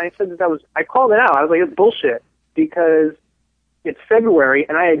 And I said that was, I called it out. I was like, it's bullshit because it's February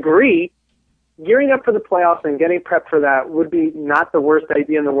and I agree. Gearing up for the playoffs and getting prepped for that would be not the worst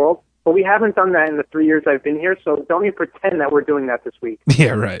idea in the world, but we haven't done that in the 3 years I've been here, so don't even pretend that we're doing that this week.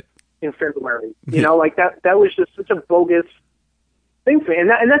 Yeah, right. In February. You know, like that was just such a bogus thing for me.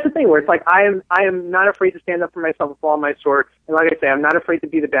 And that's the thing where it's like I am not afraid to stand up for myself and fall on my sword. And like I say, I'm not afraid to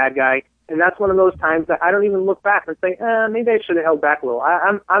be the bad guy. And that's one of those times that I don't even look back and say, maybe I should have held back a little.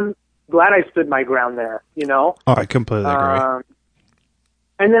 I'm glad I stood my ground there, you know? Oh, I completely agree.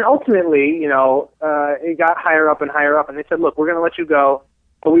 And then ultimately, you know, it got higher up, and they said, look, we're going to let you go,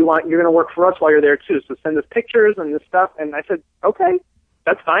 but you're going to work for us while you're there too, so send us pictures and this stuff. And I said, okay,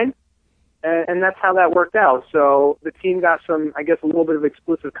 that's fine. And that's how that worked out. So the team got some, I guess, a little bit of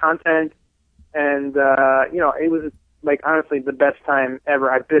exclusive content, and, you know, it was, like, honestly, the best time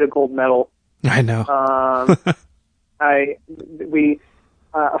ever. I bid a gold medal. I know. A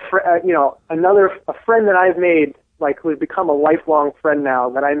friend that I've made, like, who's become a lifelong friend now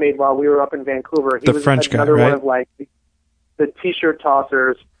that I made while we were up in Vancouver. He was French guy, another right? one of, like, the T-shirt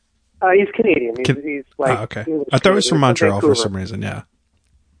tossers. He's Canadian. He's like, okay. I thought he was from Montreal for some reason, yeah.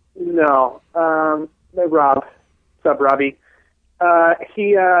 No. Rob. What's up, Robbie?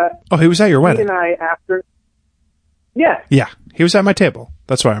 He was at your wedding. He and I, after... Yeah. Yeah, he was at my table.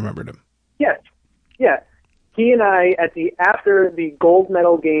 That's why I remembered him. Yes. Yeah. He and I, after the gold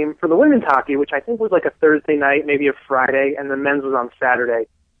medal game for the women's hockey, which I think was like a Thursday night, maybe a Friday, and the men's was on Saturday.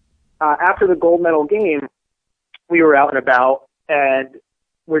 After the gold medal game, we were out and about, and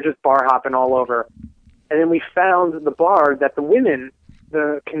we're just bar hopping all over. And then we found the bar that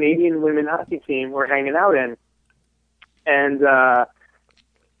the Canadian women hockey team were hanging out in. And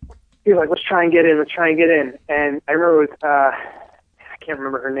he was like, let's try and get in. And I remember it was, I can't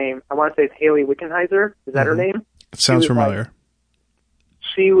remember her name. I want to say it's Haley Wickenheiser. Is that her name? It sounds familiar.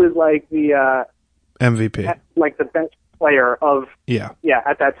 She was like the MVP, like the best player of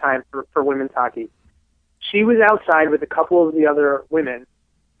at that time for women's hockey. She was outside with a couple of the other women,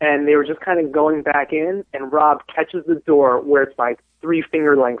 and they were just kind of going back in. And Rob catches the door where it's like 3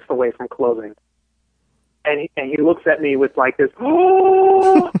 finger lengths away from closing, and he looks at me with like this,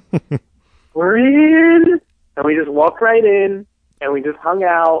 oh, we're in, and we just walked right in. And we just hung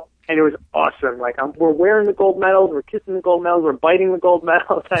out, and it was awesome. Like, we're wearing the gold medals, we're kissing the gold medals, we're biting the gold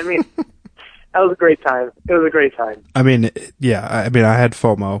medals. I mean, that was a great time. It was a great time. I mean, yeah. I mean, I had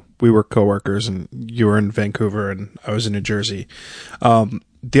FOMO. We were coworkers, and you were in Vancouver, and I was in New Jersey.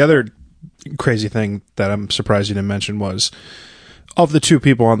 The other crazy thing that I'm surprised you didn't mention was, of the 2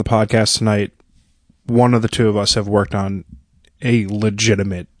 people on the podcast tonight, one of the 2 of us have worked on a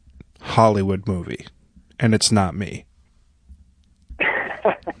legitimate Hollywood movie, and it's not me.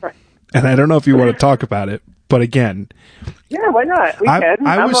 And I don't know if you want to talk about it, but again, yeah, why not? We can.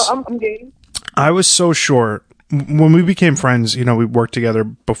 I'm game. I was so sure when we became friends. You know, we worked together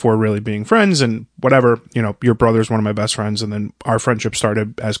before really being friends, and whatever. You know, your brother's one of my best friends, and then our friendship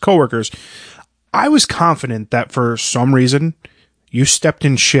started as coworkers. I was confident that for some reason you stepped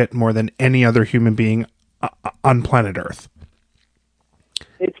in shit more than any other human being on planet Earth.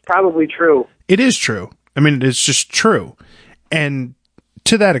 It's probably true. It is true. I mean, it's just true, and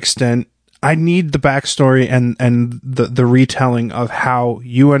to that extent, I need the backstory and the retelling of how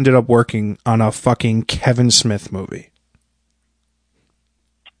you ended up working on a fucking Kevin Smith movie.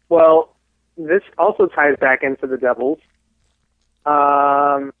 Well, this also ties back into the Devils.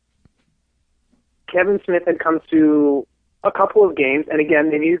 Kevin Smith had come to a couple of games, and again,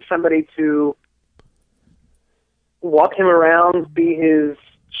 they needed somebody to walk him around, be his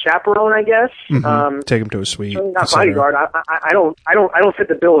chaperone, I guess. Take him to a suite. Not bodyguard. I don't fit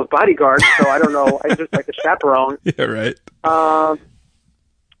the bill of bodyguard, so I don't know. I just like the chaperone. Yeah, right.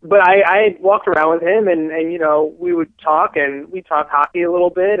 But I walked around with him, and you know, we would talk, and we talked hockey a little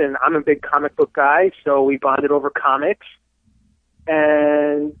bit, and I'm a big comic book guy, so we bonded over comics.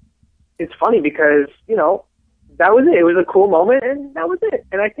 And it's funny because, you know, that was it. It was a cool moment, and that was it.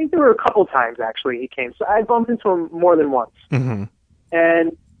 And I think there were a couple times, actually, he came. So I bumped into him more than once. Mm-hmm.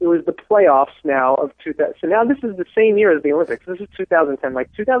 And it was the playoffs now of 2000. So now this is the same year as the Olympics. This is 2010.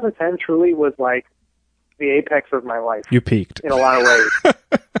 Like, 2010 truly was, like, the apex of my life. You peaked. In a lot of ways.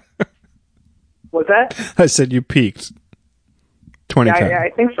 What's that? I said you peaked. 2010. Yeah, I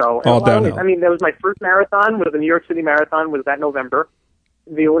think so. All downhill. I mean, that was my first marathon, was the New York City Marathon, was that November.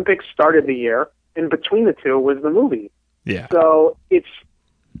 The Olympics started the year. In between the two was the movie. Yeah. So it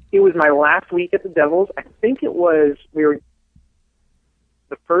was my last week at the Devils. I think we were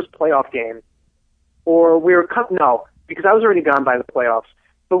the first playoff game, or no, because I was already gone by the playoffs.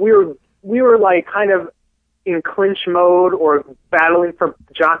 But we were like kind of in clinch mode or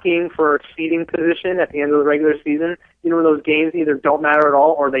jockeying for a seeding position at the end of the regular season. You know, when those games either don't matter at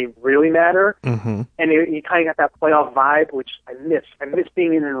all or they really matter. Mm-hmm. And you kind of got that playoff vibe, which I miss. I miss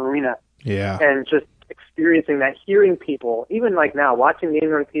being in an arena. Yeah. And just experiencing that, hearing people, even like now, watching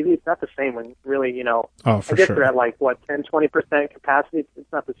games on TV, it's not the same when really, you know, I guess they're at like, 10, 20% capacity.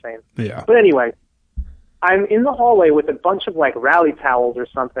 It's not the same. Yeah. But anyway, I'm in the hallway with a bunch of like rally towels or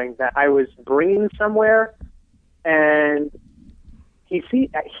something that I was bringing somewhere, and he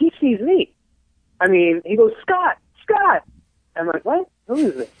sees me. I mean, he goes, Scott. I'm like, what? Who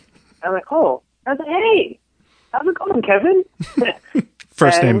is this? I'm like, oh. I was like, hey, how's it going, Kevin?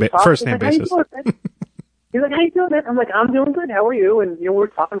 First name basis. He's like, how you doing, man? I'm like, I'm doing good. How are you? And, you know, we were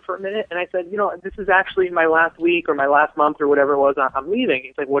talking for a minute, and I said, you know, this is actually my last week or my last month or whatever it was. I'm leaving.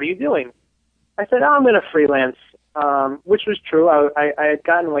 He's like, what are you doing? I said, I'm going to freelance, which was true. I had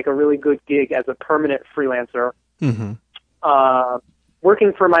gotten, like, a really good gig as a permanent freelancer,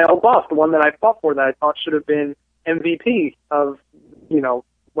 working for my old boss, the one that I fought for that I thought should have been MVP of, you know,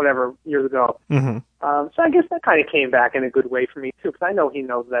 whatever, years ago. Mm-hmm. So I guess that kind of came back in a good way for me, too, because I know he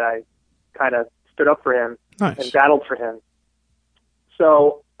knows that I kind of stood up for him and battled for him.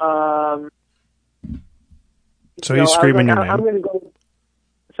 So, he's screaming your name. I'm going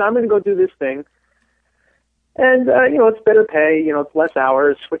to go do this thing. And, you know, it's better pay, you know, it's less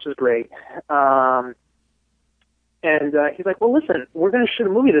hours, which is great. And he's like, well, listen, we're going to shoot a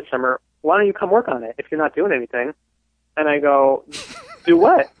movie this summer. Why don't you come work on it if you're not doing anything? And I go, do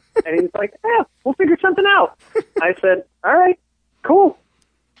what? And he's like, yeah, we'll figure something out. I said, all right, cool.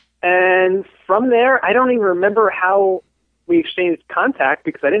 And from there, I don't even remember how we exchanged contact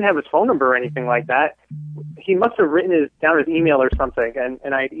because I didn't have his phone number or anything like that. He must have written down his email or something,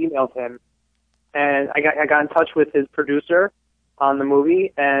 and I emailed him. And I got in touch with his producer on the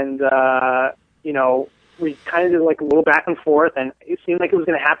movie, and, you know, we kind of did like a little back and forth, and it seemed like it was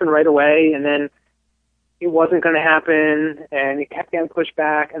going to happen right away, and then it wasn't going to happen, and it kept getting pushed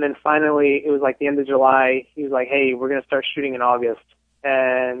back, and then finally, it was like the end of July. He was like, hey, we're going to start shooting in August,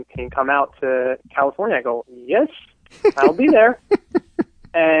 and can you come out to California? I go, yes, I'll be there.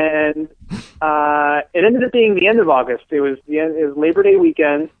 And it ended up being the end of August. It was Labor Day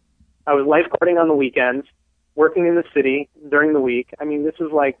weekend. I was lifeguarding on the weekends, working in the city during the week. I mean, this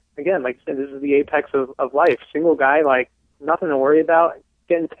is like, again, like I said, this is the apex of life. Single guy, like, nothing to worry about,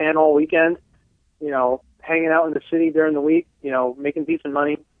 getting tan all weekend, you know, hanging out in the city during the week, you know, making decent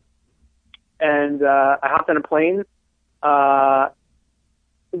money. And I hopped on a plane.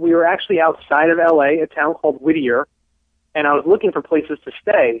 We were actually outside of L.A., a town called Whittier, and I was looking for places to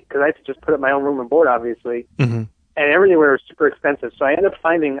stay because I had to just put up my own room and board, obviously. Mm-hmm. And everywhere was super expensive. So I ended up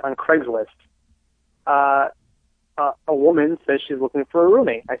finding on Craigslist, a woman says she's looking for a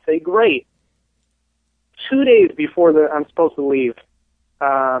roommate. I say, great. 2 days before I'm supposed to leave,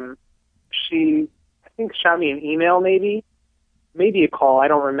 she, I think, shot me an email maybe a call. I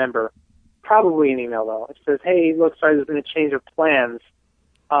don't remember. Probably an email, though. It says, hey, look, sorry, there's been a change of plans.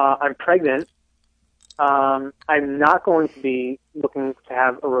 I'm pregnant. I'm not going to be looking to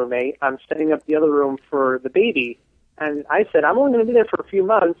have a roommate. I'm setting up the other room for the baby. And I said, I'm only going to be there for a few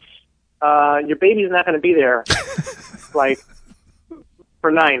months. Your baby's not going to be there, like,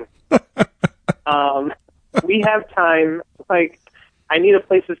 for 9. We have time. Like, I need a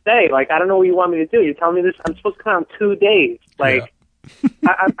place to stay. Like, I don't know what you want me to do. You're telling me this. I'm supposed to come out in 2 days. Like,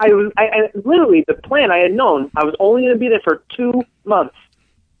 yeah. I literally, the plan I had known, I was only going to be there for 2 months.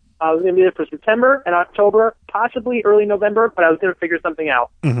 I was going to be there for September and October, possibly early November, but I was going to figure something out.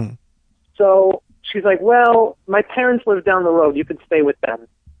 Mm-hmm. So she's like, well, my parents live down the road. You could stay with them.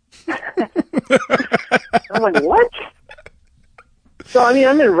 I'm like, what? So, I mean,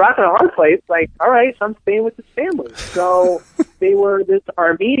 I'm in a rock and a hard place. Like, all right, so I'm staying with this family. So they were this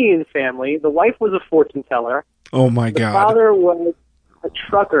Armenian family. The wife was a fortune teller. Oh, my God. The father was a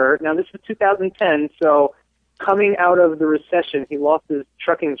trucker. Now, this was 2010, so coming out of the recession, he lost his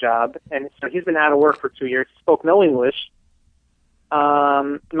trucking job, and so he's been out of work for 2 years. He spoke no English.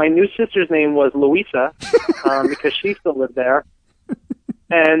 My new sister's name was Louisa, because she still lived there.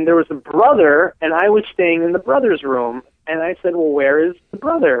 And there was a brother, and I was staying in the brother's room. And I said, well, where is the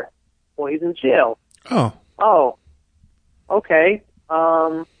brother? Well, he's in jail. Oh, okay.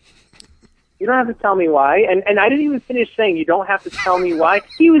 You don't have to tell me why. And I didn't even finish saying you don't have to tell me why.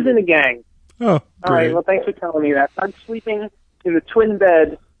 He was in a gang. Oh, great. All right, well, thanks for telling me that. I'm sleeping in the twin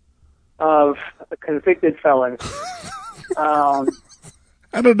bed of a convicted felon. I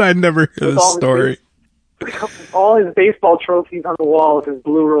never hear this story. All his baseball trophies on the wall of his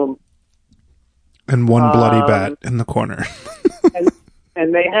blue room. And one bloody bat in the corner.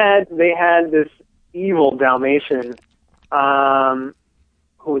 and they had this evil Dalmatian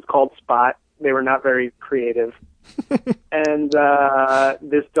who was called Spot. They were not very creative. And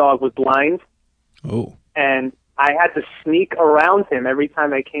this dog was blind. Oh. And I had to sneak around him every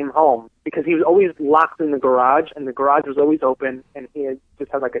time I came home because he was always locked in the garage, and the garage was always open, and he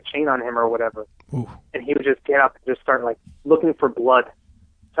just had like a chain on him or whatever. Ooh. And he would just get up and just start like looking for blood.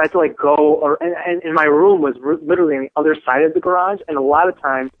 So I had to like go, and my room was literally on the other side of the garage, and a lot of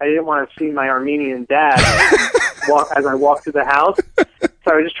times I didn't want to see my Armenian dad as I walked through the house,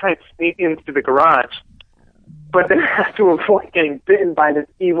 so I was just trying to sneak into the garage. But then I had to avoid getting bitten by this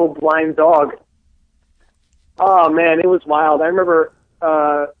evil blind dog. Oh, man, it was wild. I remember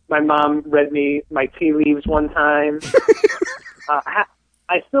my mom read me my tea leaves one time.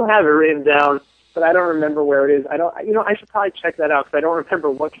 I still have it written down, but I don't remember where it is. I should probably check that out because I don't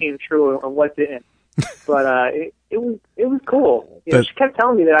remember what came true and what didn't. But it was cool. You know, she kept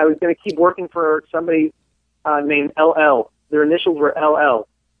telling me that I was going to keep working for somebody named LL. Their initials were LL,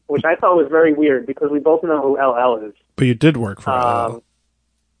 which I thought was very weird because we both know who LL is. But you did work for LL.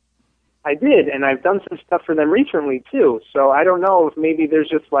 I did, and I've done some stuff for them recently, too. So I don't know if maybe there's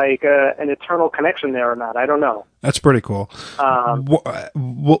just like an eternal connection there or not. I don't know. That's pretty cool.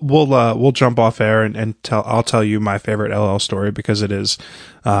 We'll jump off air and I'll tell you my favorite LL story because it is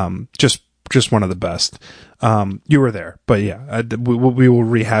just one of the best. You were there, but yeah, we will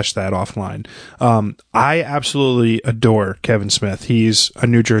rehash that offline. I absolutely adore Kevin Smith. He's a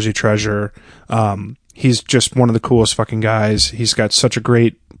New Jersey treasure. He's just one of the coolest fucking guys. He's got such a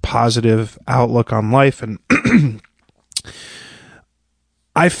great positive outlook on life, and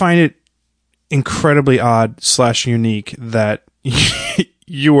I find it incredibly odd / unique that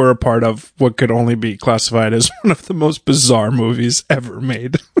you were a part of what could only be classified as one of the most bizarre movies ever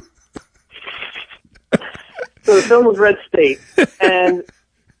made. So the film was Red State, and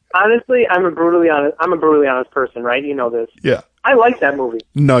honestly, I'm a brutally honest person, right? You know this. Yeah. I like that movie.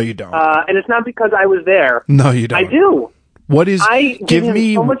 No, you don't. And it's not because I was there. No, you don't. I do. What is? I give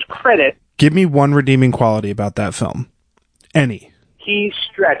him so much credit. Give me one redeeming quality about that film. Any. He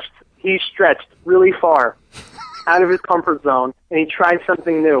stretched really far out of his comfort zone, and he tried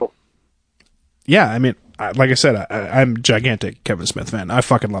something new. Yeah, I mean, like I said, I'm a gigantic Kevin Smith fan. I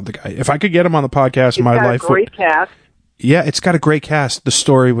fucking love the guy. If I could get him on the podcast, my life. Great cast. Yeah, it's got a great cast. The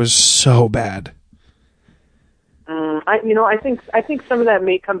story was so bad. I think some of that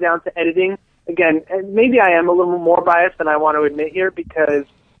may come down to editing. Again, and maybe I am a little more biased than I want to admit here because,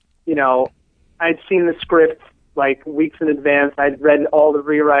 I'd seen the script like weeks in advance. I'd read all the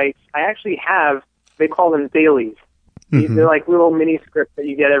rewrites. I actually have, they call them dailies. Mm-hmm. They're like little mini scripts that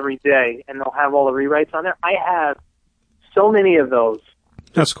you get every day, and they'll have all the rewrites on there. I have so many of those.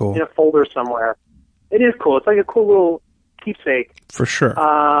 That's cool. In a folder somewhere. It is cool. It's like a cool little keepsake. For sure.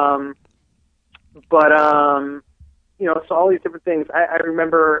 So all these different things. I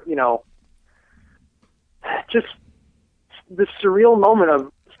remember, just the surreal moment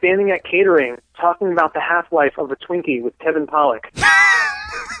of standing at catering, talking about the half-life of a Twinkie with Kevin Pollak.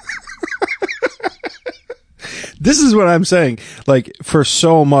 This is what I'm saying. Like, for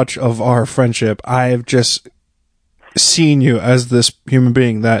so much of our friendship, I've just seen you as this human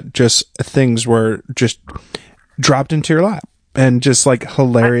being that just things were just dropped into your lap and just like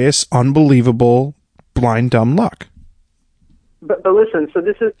hilarious, unbelievable, blind, dumb luck. But listen, so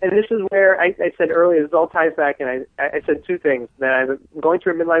this is where I said earlier, this all ties back, and I said two things, that I'm going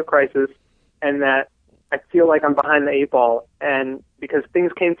through a midlife crisis and that I feel like I'm behind the eight ball, and because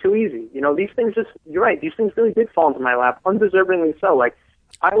things came too easy. These things you're right, these things really did fall into my lap, undeservingly so. Like,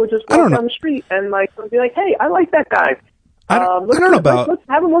 I would just walk down the street and like be like, hey, I like that guy. I don't know about. Let's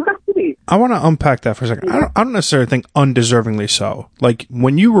have him look up to me. I want to unpack that for a second. Yeah. I don't necessarily think undeservingly so. Like,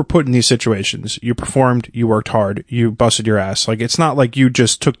 when you were put in these situations, you performed, you worked hard, you busted your ass. Like, it's not like you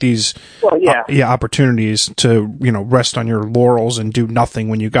just took these opportunities to, rest on your laurels and do nothing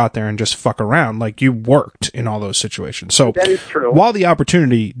when you got there and just fuck around. Like, you worked in all those situations. So that is true. While the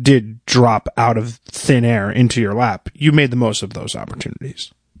opportunity did drop out of thin air into your lap, you made the most of those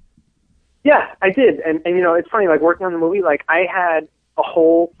opportunities. Yeah, I did. And it's funny, like, working on the movie, like, I had a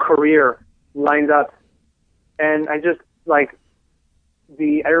whole career lined up. And I just, like,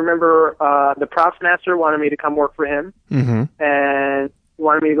 I remember the props master wanted me to come work for him. Mm-hmm. And he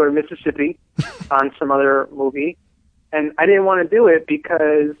wanted me to go to Mississippi on some other movie. And I didn't want to do it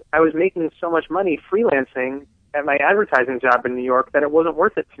because I was making so much money freelancing at my advertising job in New York that it wasn't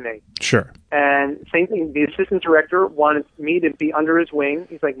worth it to me. Sure. And same thing, the assistant director wanted me to be under his wing.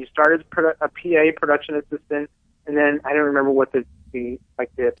 He's like, you started as a PA, production assistant, and then I don't remember what the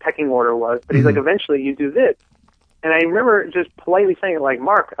pecking order was, but he's like, eventually you do this. And I remember just politely saying, like,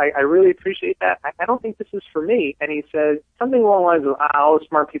 Mark, I really appreciate that. I don't think this is for me. And he said something along the lines of, all the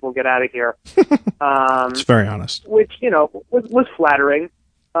smart people get out of here. It's very honest. Which, was flattering.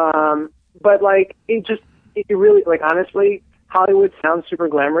 But, like, it really, like, honestly, Hollywood sounds super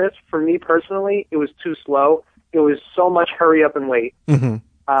glamorous. For me personally, it was too slow. It was so much hurry up and wait. Mm-hmm.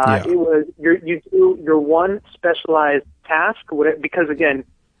 It was, you do your one specialized task, because, again,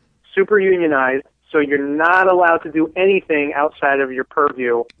 super unionized, so you're not allowed to do anything outside of your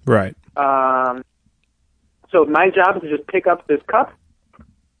purview. Right. So my job is to just pick up this cup. I'm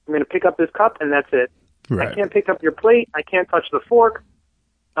going to pick up this cup, and that's it. Right. I can't pick up your plate. I can't touch the fork.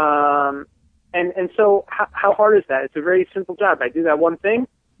 And so how hard is that? It's a very simple job. I do that one thing,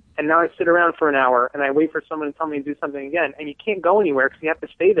 and now I sit around for an hour, and I wait for someone to tell me to do something again. And you can't go anywhere because you have to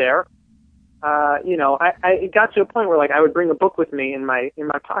stay there. It got to a point where, like, I would bring a book with me in my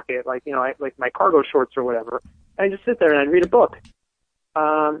pocket, like, like my cargo shorts or whatever, and I'd just sit there and I'd read a book.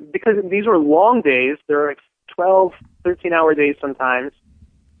 Because these were long days. They're like 12, 13-hour days sometimes.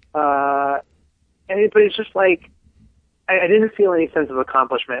 But it's just like, I didn't feel any sense of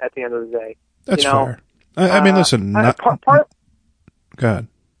accomplishment at the end of the day. That's fair. I mean, listen. Go ahead.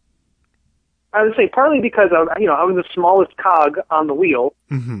 I would say partly because I was the smallest cog on the wheel.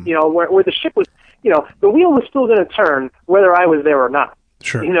 Mm-hmm. Where the ship was, the wheel was still going to turn whether I was there or not.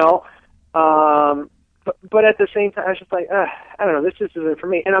 Sure. But at the same time, I was just like, I don't know, this just isn't for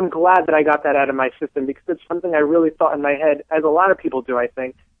me. And I'm glad that I got that out of my system, because it's something I really thought in my head, as a lot of people do, I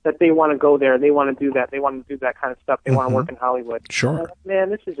think, that they want to go there, they want to do that, they want to do that kind of stuff, they want to work in Hollywood. Sure. Like, man,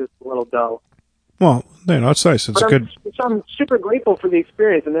 this is just a little dull. Well, it's nice. It's good. So I'm super grateful for the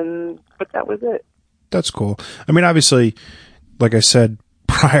experience, but that was it. That's cool. I mean, obviously, like I said,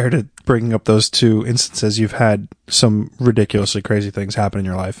 prior to bringing up those two instances, you've had some ridiculously crazy things happen in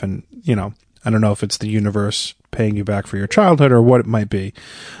your life, and I don't know if it's the universe paying you back for your childhood or what it might be.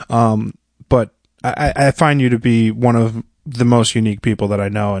 But I find you to be one of the most unique people that I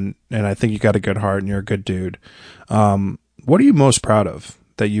know, and I think you got a good heart and you're a good dude. What are you most proud of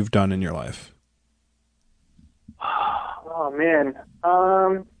that you've done in your life? Oh, man.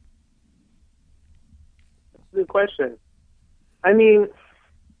 That's a good question. I mean,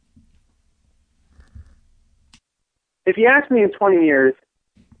 if you ask me in 20 years,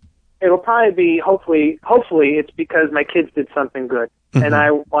 it'll probably be, hopefully it's because my kids did something good. Mm-hmm. And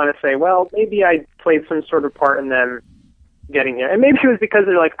I want to say, well, maybe I played some sort of part in them getting here. And maybe it was because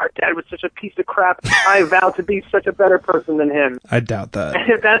they're like, our dad was such a piece of crap. I vowed to be such a better person than him. I doubt that. And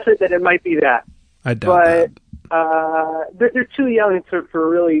if that's it, then it might be that. I doubt that. They're too young for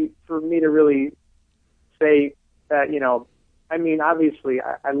me to really say that, I mean, obviously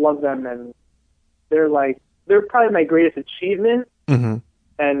I love them, and they're probably my greatest achievement. Mm-hmm.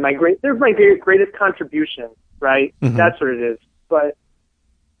 And they're my greatest contribution, right? Mm-hmm. That's what it is. But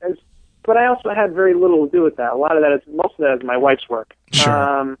I also had very little to do with that. Most of that is my wife's work.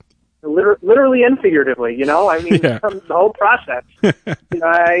 Sure. Literally and figuratively, I mean, the whole process.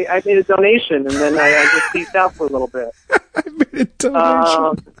 I made a donation, and then I just peaced out for a little bit. I made a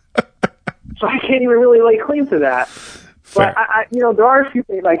donation. So I can't even really lay claim to that. Fair. But there are a few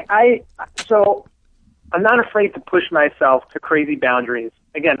things, so I'm not afraid to push myself to crazy boundaries.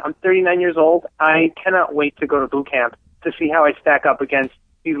 Again, I'm 39 years old. I cannot wait to go to boot camp to see how I stack up against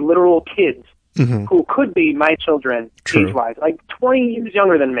these literal kids. Mm-hmm. Who could be my children, age-wise, like 20 years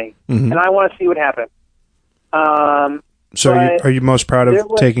younger than me, and I want to see what happens. So are you most proud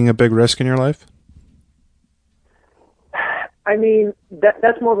of taking a big risk in your life? I mean,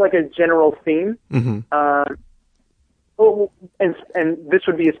 that's more of like a general theme. Mm-hmm. And this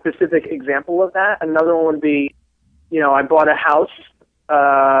would be a specific example of that. Another one would be, I bought a house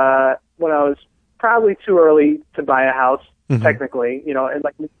when I was probably too early to buy a house, technically, and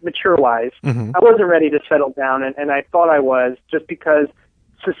like mature-wise. I wasn't ready to settle down, and I thought I was just because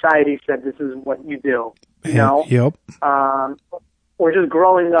society said this is what you do, Yep. Or just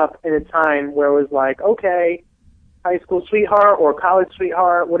growing up in a time where it was like, okay, high school sweetheart or college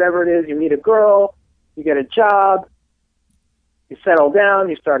sweetheart, whatever it is, you meet a girl, you get a job, you settle down,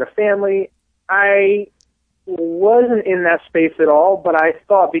 you start a family. I wasn't in that space at all, but I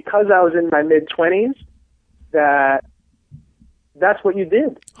thought because I was in my mid-20s that that's what you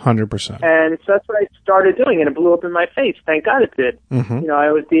did. 100%. And so that's what I started doing, and it blew up in my face. Thank God it did.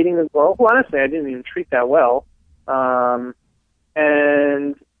 I was dating a girl who, honestly, I didn't even treat that well.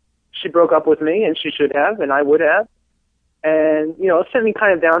 And she broke up with me, and she should have, and I would have. And, it sent me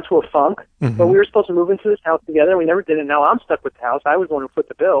kind of down to a funk. But we were supposed to move into this house together. We never did it. Now I'm stuck with the house. I was the one who put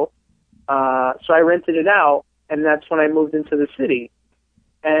the bill. So I rented it out, and that's when I moved into the city.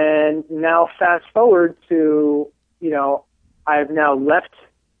 And now fast forward to, I've now left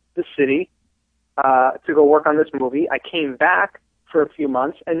the city to go work on this movie. I came back for a few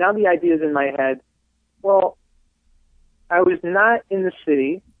months, and now the idea is in my head, well, I was not in the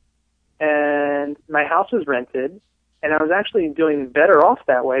city, and my house was rented, and I was actually doing better off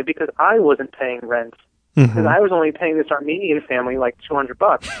that way because I wasn't paying rent. Because I was only paying this Armenian family like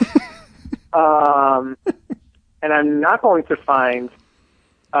 $200. And I'm not going to find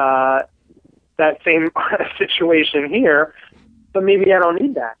that same situation here, but maybe I don't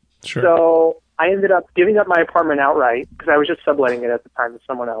need that. Sure. So I ended up giving up my apartment outright because I was just subletting it at the time to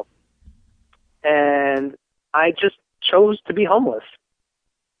someone else. And I just chose to be homeless.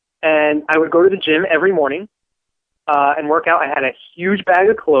 And I would go to the gym every morning and work out. I had a huge bag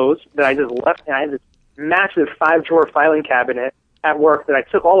of clothes that I just left, and I had this massive 5-drawer filing cabinet at work that I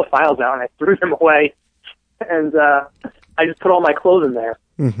took all the files out and I threw them away. And I just put all my clothes in there.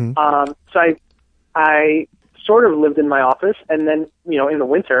 So I sort of lived in my office, and then, in the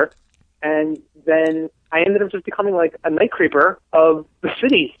winter, and then I ended up just becoming like a night creeper of the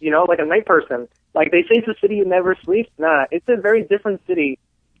city, like a night person. Like they say it's a city you never sleep. Nah, it's a very different city.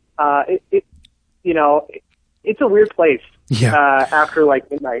 It's a weird place. Yeah. After like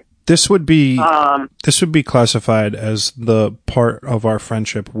midnight. This would be classified as the part of our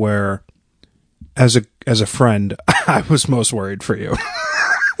friendship where, as a friend, I was most worried for you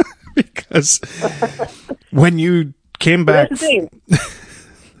because when you came back,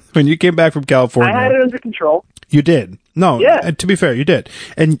 when you came back from California, I had it under control. You did. No, yeah. To be fair, you did.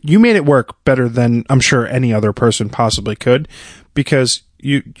 And you made it work better than I'm sure any other person possibly could because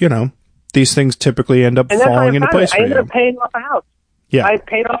these things typically end up falling into place for you. I ended up paying off a house. Yeah. I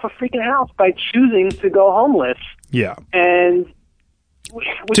paid off a freaking house by choosing to go homeless. Yeah. And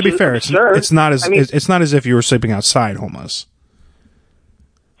to be fair, it's not as if you were sleeping outside homeless.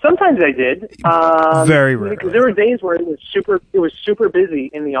 Sometimes I did. Very rarely. Because there were days where it was super busy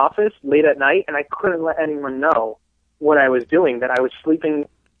in the office late at night, and I couldn't let anyone know what I was doing, that I was sleeping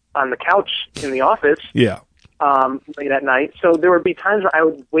on the couch in the office late at night. So there would be times where I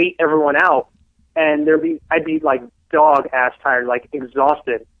would wait everyone out, and I'd be like dog ass tired, like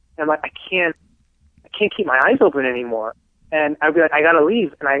exhausted. And I'm like, I can't keep my eyes open anymore. And I'd be like, I gotta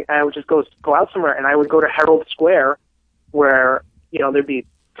leave, and I would just go out somewhere, and I would go to Herald Square, where there'd be a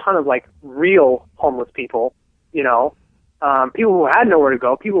ton of like real homeless people, people who had nowhere to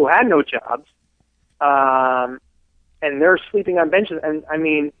go, people who had no jobs, and they're sleeping on benches. And I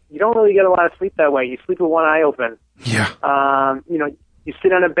mean, you don't really get a lot of sleep that way. You sleep with one eye open. Yeah. You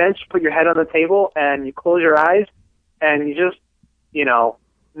sit on a bench, put your head on the table, and you close your eyes, and you just,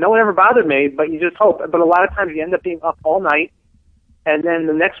 no one ever bothered me, but you just hope. But a lot of times you end up being up all night, and then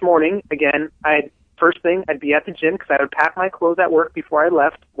the next morning, again, first thing, I'd be at the gym because I would pack my clothes at work before I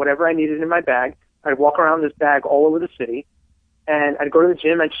left, whatever I needed in my bag. I'd walk around this bag all over the city, and I'd go to the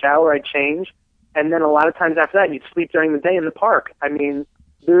gym, I'd shower, I'd change, and then a lot of times after that, you'd sleep during the day in the park. I mean,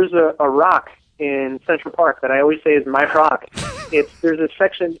 there's a rock in Central Park that I always say is my rock. There's a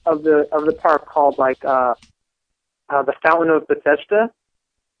section of the park called like the Fountain of Bethesda.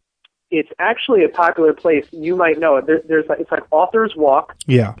 It's actually a popular place. You might know it. It's like Author's Walk.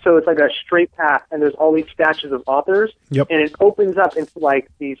 Yeah. So it's like a straight path, and there's all these statues of authors. Yep. And it opens up into like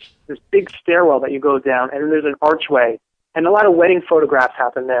this big stairwell that you go down, and then there's an archway, and a lot of wedding photographs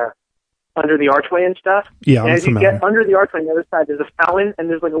happen there under the archway and stuff. Yeah, and as you get under the archway on the other side, there's a fountain, and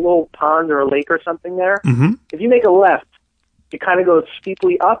there's like a little pond or a lake or something there. Mm-hmm. If you make a left, it kind of goes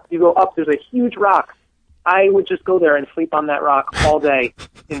steeply up. You go up. There's a huge rock. I would just go there and sleep on that rock all day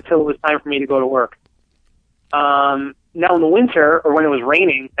until it was time for me to go to work. Now in the winter, or when it was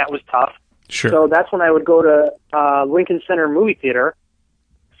raining, that was tough. Sure. So that's when I would go to Lincoln Center movie theater,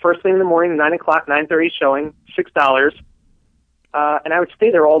 first thing in the morning, 9 o'clock, 9:30 showing, $6. And I would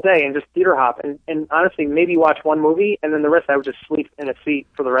stay there all day and just theater hop and honestly maybe watch one movie, and then the rest I would just sleep in a seat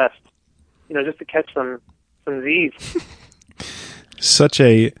for the rest, just to catch some Z's. Such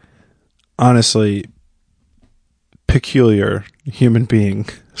a, honestly, peculiar human being,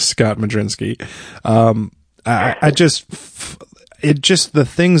 Scott Modrzynski. Just the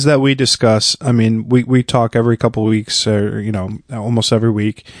things that we discuss. I mean, we talk every couple of weeks, or almost every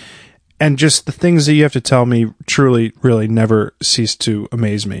week, and just the things that you have to tell me truly, really never cease to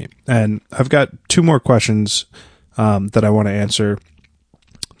amaze me. And I've got two more questions that I want to answer.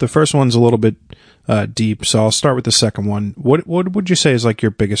 The first one's a little bit deep, so I'll start with the second one. What would you say is like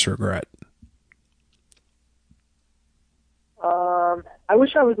your biggest regret? I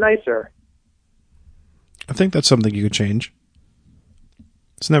wish I was nicer. I think that's something you could change.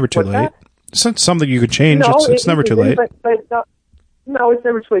 It's never too late. That? It's not something you could change. No, it's never too late. But no, it's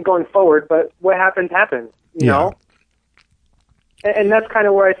never too late going forward. But what happened, you know? And that's kind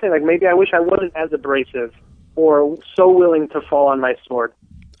of where I say, like, maybe I wish I wasn't as abrasive or so willing to fall on my sword.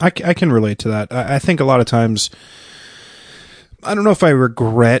 I can relate to that. I think a lot of times, I don't know if I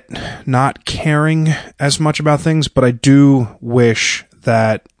regret not caring as much about things, but I do wish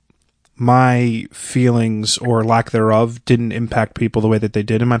that my feelings or lack thereof didn't impact people the way that they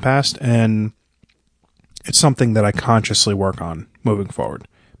did in my past. And it's something that I consciously work on moving forward.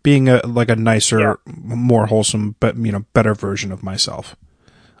 Being a nicer, more wholesome, but better version of myself.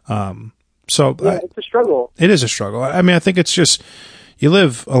 It's a struggle. It is a struggle. I mean, I think it's just, you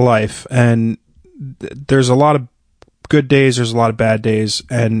live a life, and there's a lot of good days, there's a lot of bad days,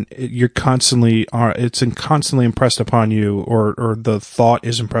 and it's constantly impressed upon you, or the thought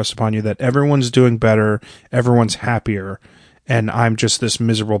is impressed upon you that everyone's doing better, everyone's happier, and I'm just this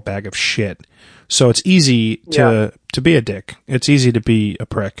miserable bag of shit. So it's easy to be a dick. It's easy to be a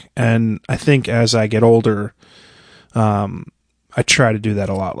prick. And I think as I get older, I try to do that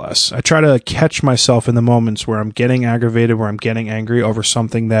a lot less. I try to catch myself in the moments where I'm getting aggravated, where I'm getting angry over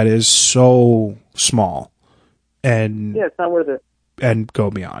something that is so small. And it's not worth it. And go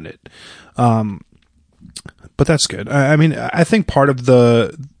beyond it. But that's good. I mean, I think part of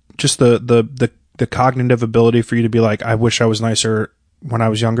the cognitive ability for you to be like, I wish I was nicer when I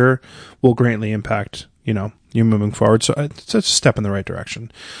was younger, will greatly impact, you moving forward. So it's a step in the right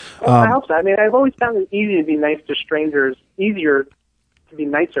direction. I hope so. I mean, I've always found it easy to be nice to strangers, easier to be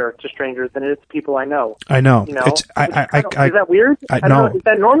nicer to strangers than it is to people I know. I know. Is that weird? I don't know. Is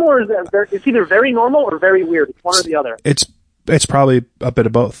that normal, or it's either very normal or very weird? It's one or the other. It's probably a bit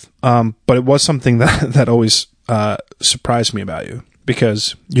of both. But it was something that always surprised me about you,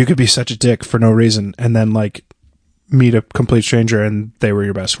 because you could be such a dick for no reason, and then meet a complete stranger and they were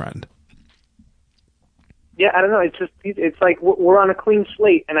your best friend. Yeah, I don't know. It's like we're on a clean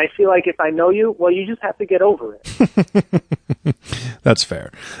slate, and I feel like if I know you, well, you just have to get over it. That's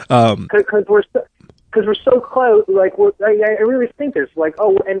fair. Because we're so close. Like, I really think this. Like,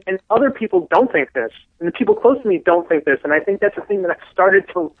 and other people don't think this, and the people close to me don't think this. And I think that's the thing that I've started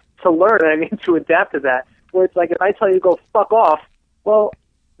to learn, and I need to adapt to that. Where it's like, if I tell you to go fuck off, well,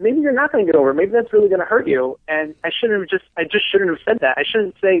 maybe you're not going to get over it. Maybe that's really going to hurt you. And I just shouldn't have said that. I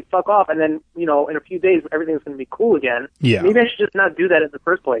shouldn't say fuck off, and then, in a few days everything's going to be cool again. Yeah. Maybe I should just not do that in the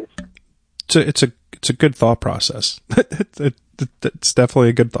first place. It's a good thought process. It's definitely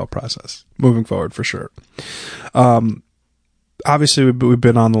a good thought process moving forward, for sure. Obviously we've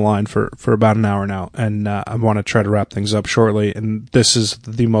been on the line for about an hour now, and I want to try to wrap things up shortly. And this is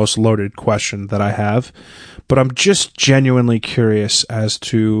the most loaded question that I have, but I'm just genuinely curious as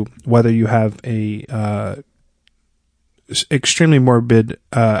to whether you have a extremely morbid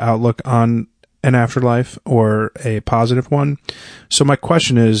outlook on an afterlife or a positive one. So my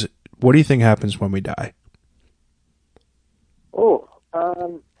question is, what do you think happens when we die?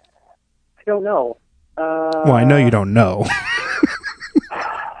 I don't know. Well, I know you don't know.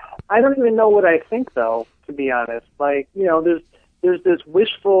 I don't even know what I think, though, to be honest. Like, there's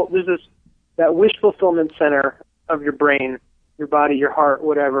that wish fulfillment center of your brain, your body, your heart,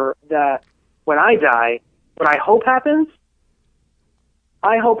 whatever, that when I die, what I hope happens,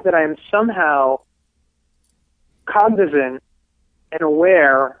 I hope that I am somehow cognizant and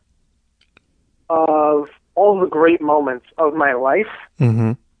aware of all the great moments of my life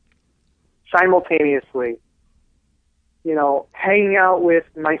simultaneously. Hanging out with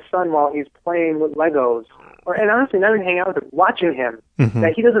my son while he's playing with Legos. And honestly, not even hanging out with him, watching him.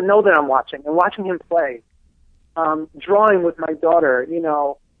 That he doesn't know that I'm watching, and watching him play. Drawing with my daughter,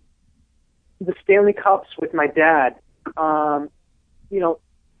 the Stanley Cups with my dad.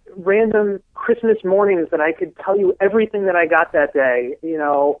 random Christmas mornings that I could tell you everything that I got that day.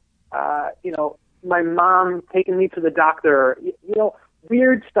 My mom taking me to the doctor.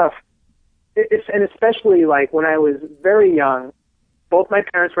 Weird stuff. And especially like when I was very young, both my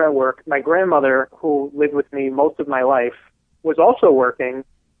parents were at work. My grandmother, who lived with me most of my life, was also working,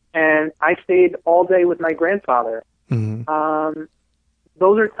 and I stayed all day with my grandfather. Mm-hmm.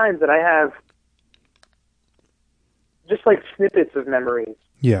 Those are times that I have just like snippets of memories.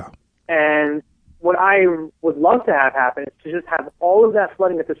 Yeah. And what I would love to have happen is to just have all of that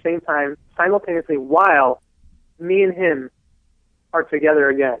flooding at the same time, simultaneously, while me and him are together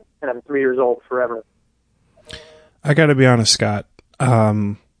again, and I'm 3 years old forever. I got to be honest, Scott.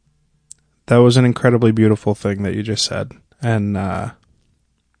 That was an incredibly beautiful thing that you just said, and I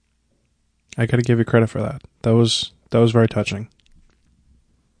got to give you credit for that. That was very touching.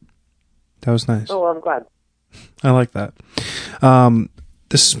 That was nice. Oh, well, I'm glad. I like that.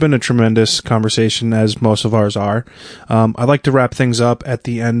 This has been a tremendous conversation, as most of ours are. I'd like to wrap things up at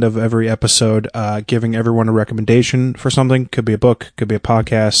the end of every episode, giving everyone a recommendation for something. Could be a book, could be a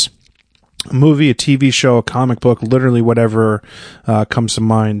podcast, a movie, a TV show, a comic book, literally whatever comes to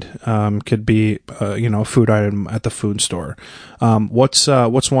mind. Could be a food item at the food store. What's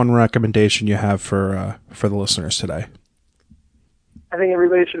one recommendation you have for the listeners today? I think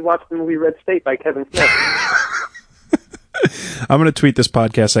everybody should watch the movie Red State by Kevin Smith. I'm going to tweet this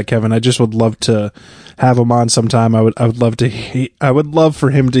podcast at Kevin. I just would love to have him on sometime. I would love for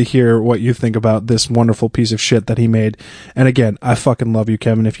him to hear what you think about this wonderful piece of shit that he made. And again, I fucking love you,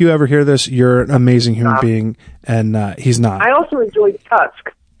 Kevin. If you ever hear this, you're an amazing human being, and he's not. I also enjoyed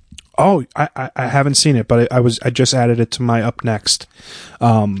Tusk. Oh, I haven't seen it, but I just added it to my up next.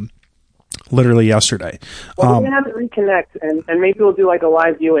 Literally yesterday. Well, we're going to have to reconnect, and maybe we'll do like a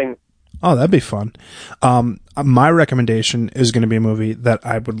live viewing. Oh, that'd be fun. My recommendation is going to be a movie that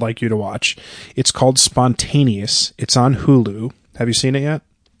I would like you to watch. It's called Spontaneous. It's on Hulu. Have you seen it yet?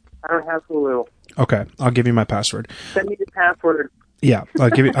 I don't have Hulu. Okay, I'll give you my password. Send me the password. Yeah, I'll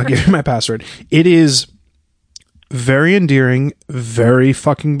give you my password. It is very endearing, very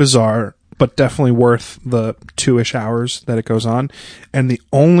fucking bizarre, but definitely worth the 2-ish hours that it goes on. And the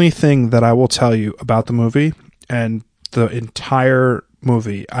only thing that I will tell you about the movie, and the entire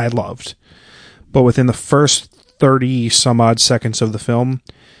movie I loved, but within the first 30 some odd seconds of the film,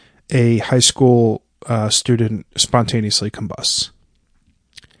 a high school student spontaneously combusts.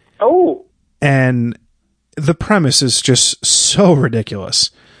 Oh. And the premise is just so ridiculous,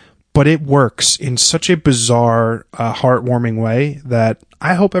 but it works in such a bizarre, heartwarming way that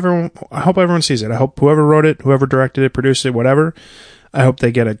I hope everyone sees it. I hope whoever wrote it, whoever directed it, produced it, whatever, I hope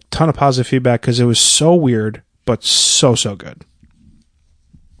they get a ton of positive feedback, because it was so weird, but so good.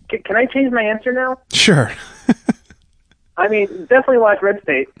 Can I change my answer now? Sure. I mean, definitely watch Red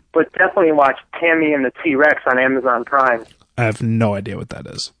State, but definitely watch Tammy and the T-Rex on Amazon Prime. I have no idea what that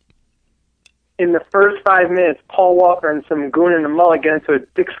is. In the first 5 minutes, Paul Walker and some goon in the mullet get into a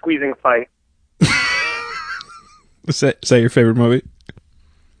dick-squeezing fight. Is that your favorite movie?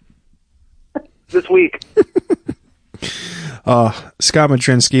 This week. Scott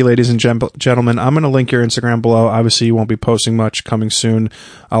Modrzynski, ladies and gentlemen, I'm going to link your Instagram below. Obviously, you won't be posting much, coming soon.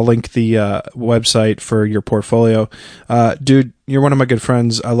 I'll link the website for your portfolio. Dude, you're one of my good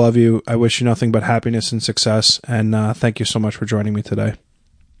friends. I love you. I wish you nothing but happiness and success. And thank you so much for joining me today.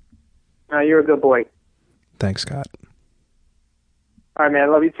 You're a good boy. Thanks, Scott. All right, man.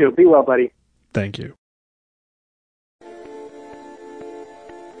 I love you too. Be well, buddy. Thank you.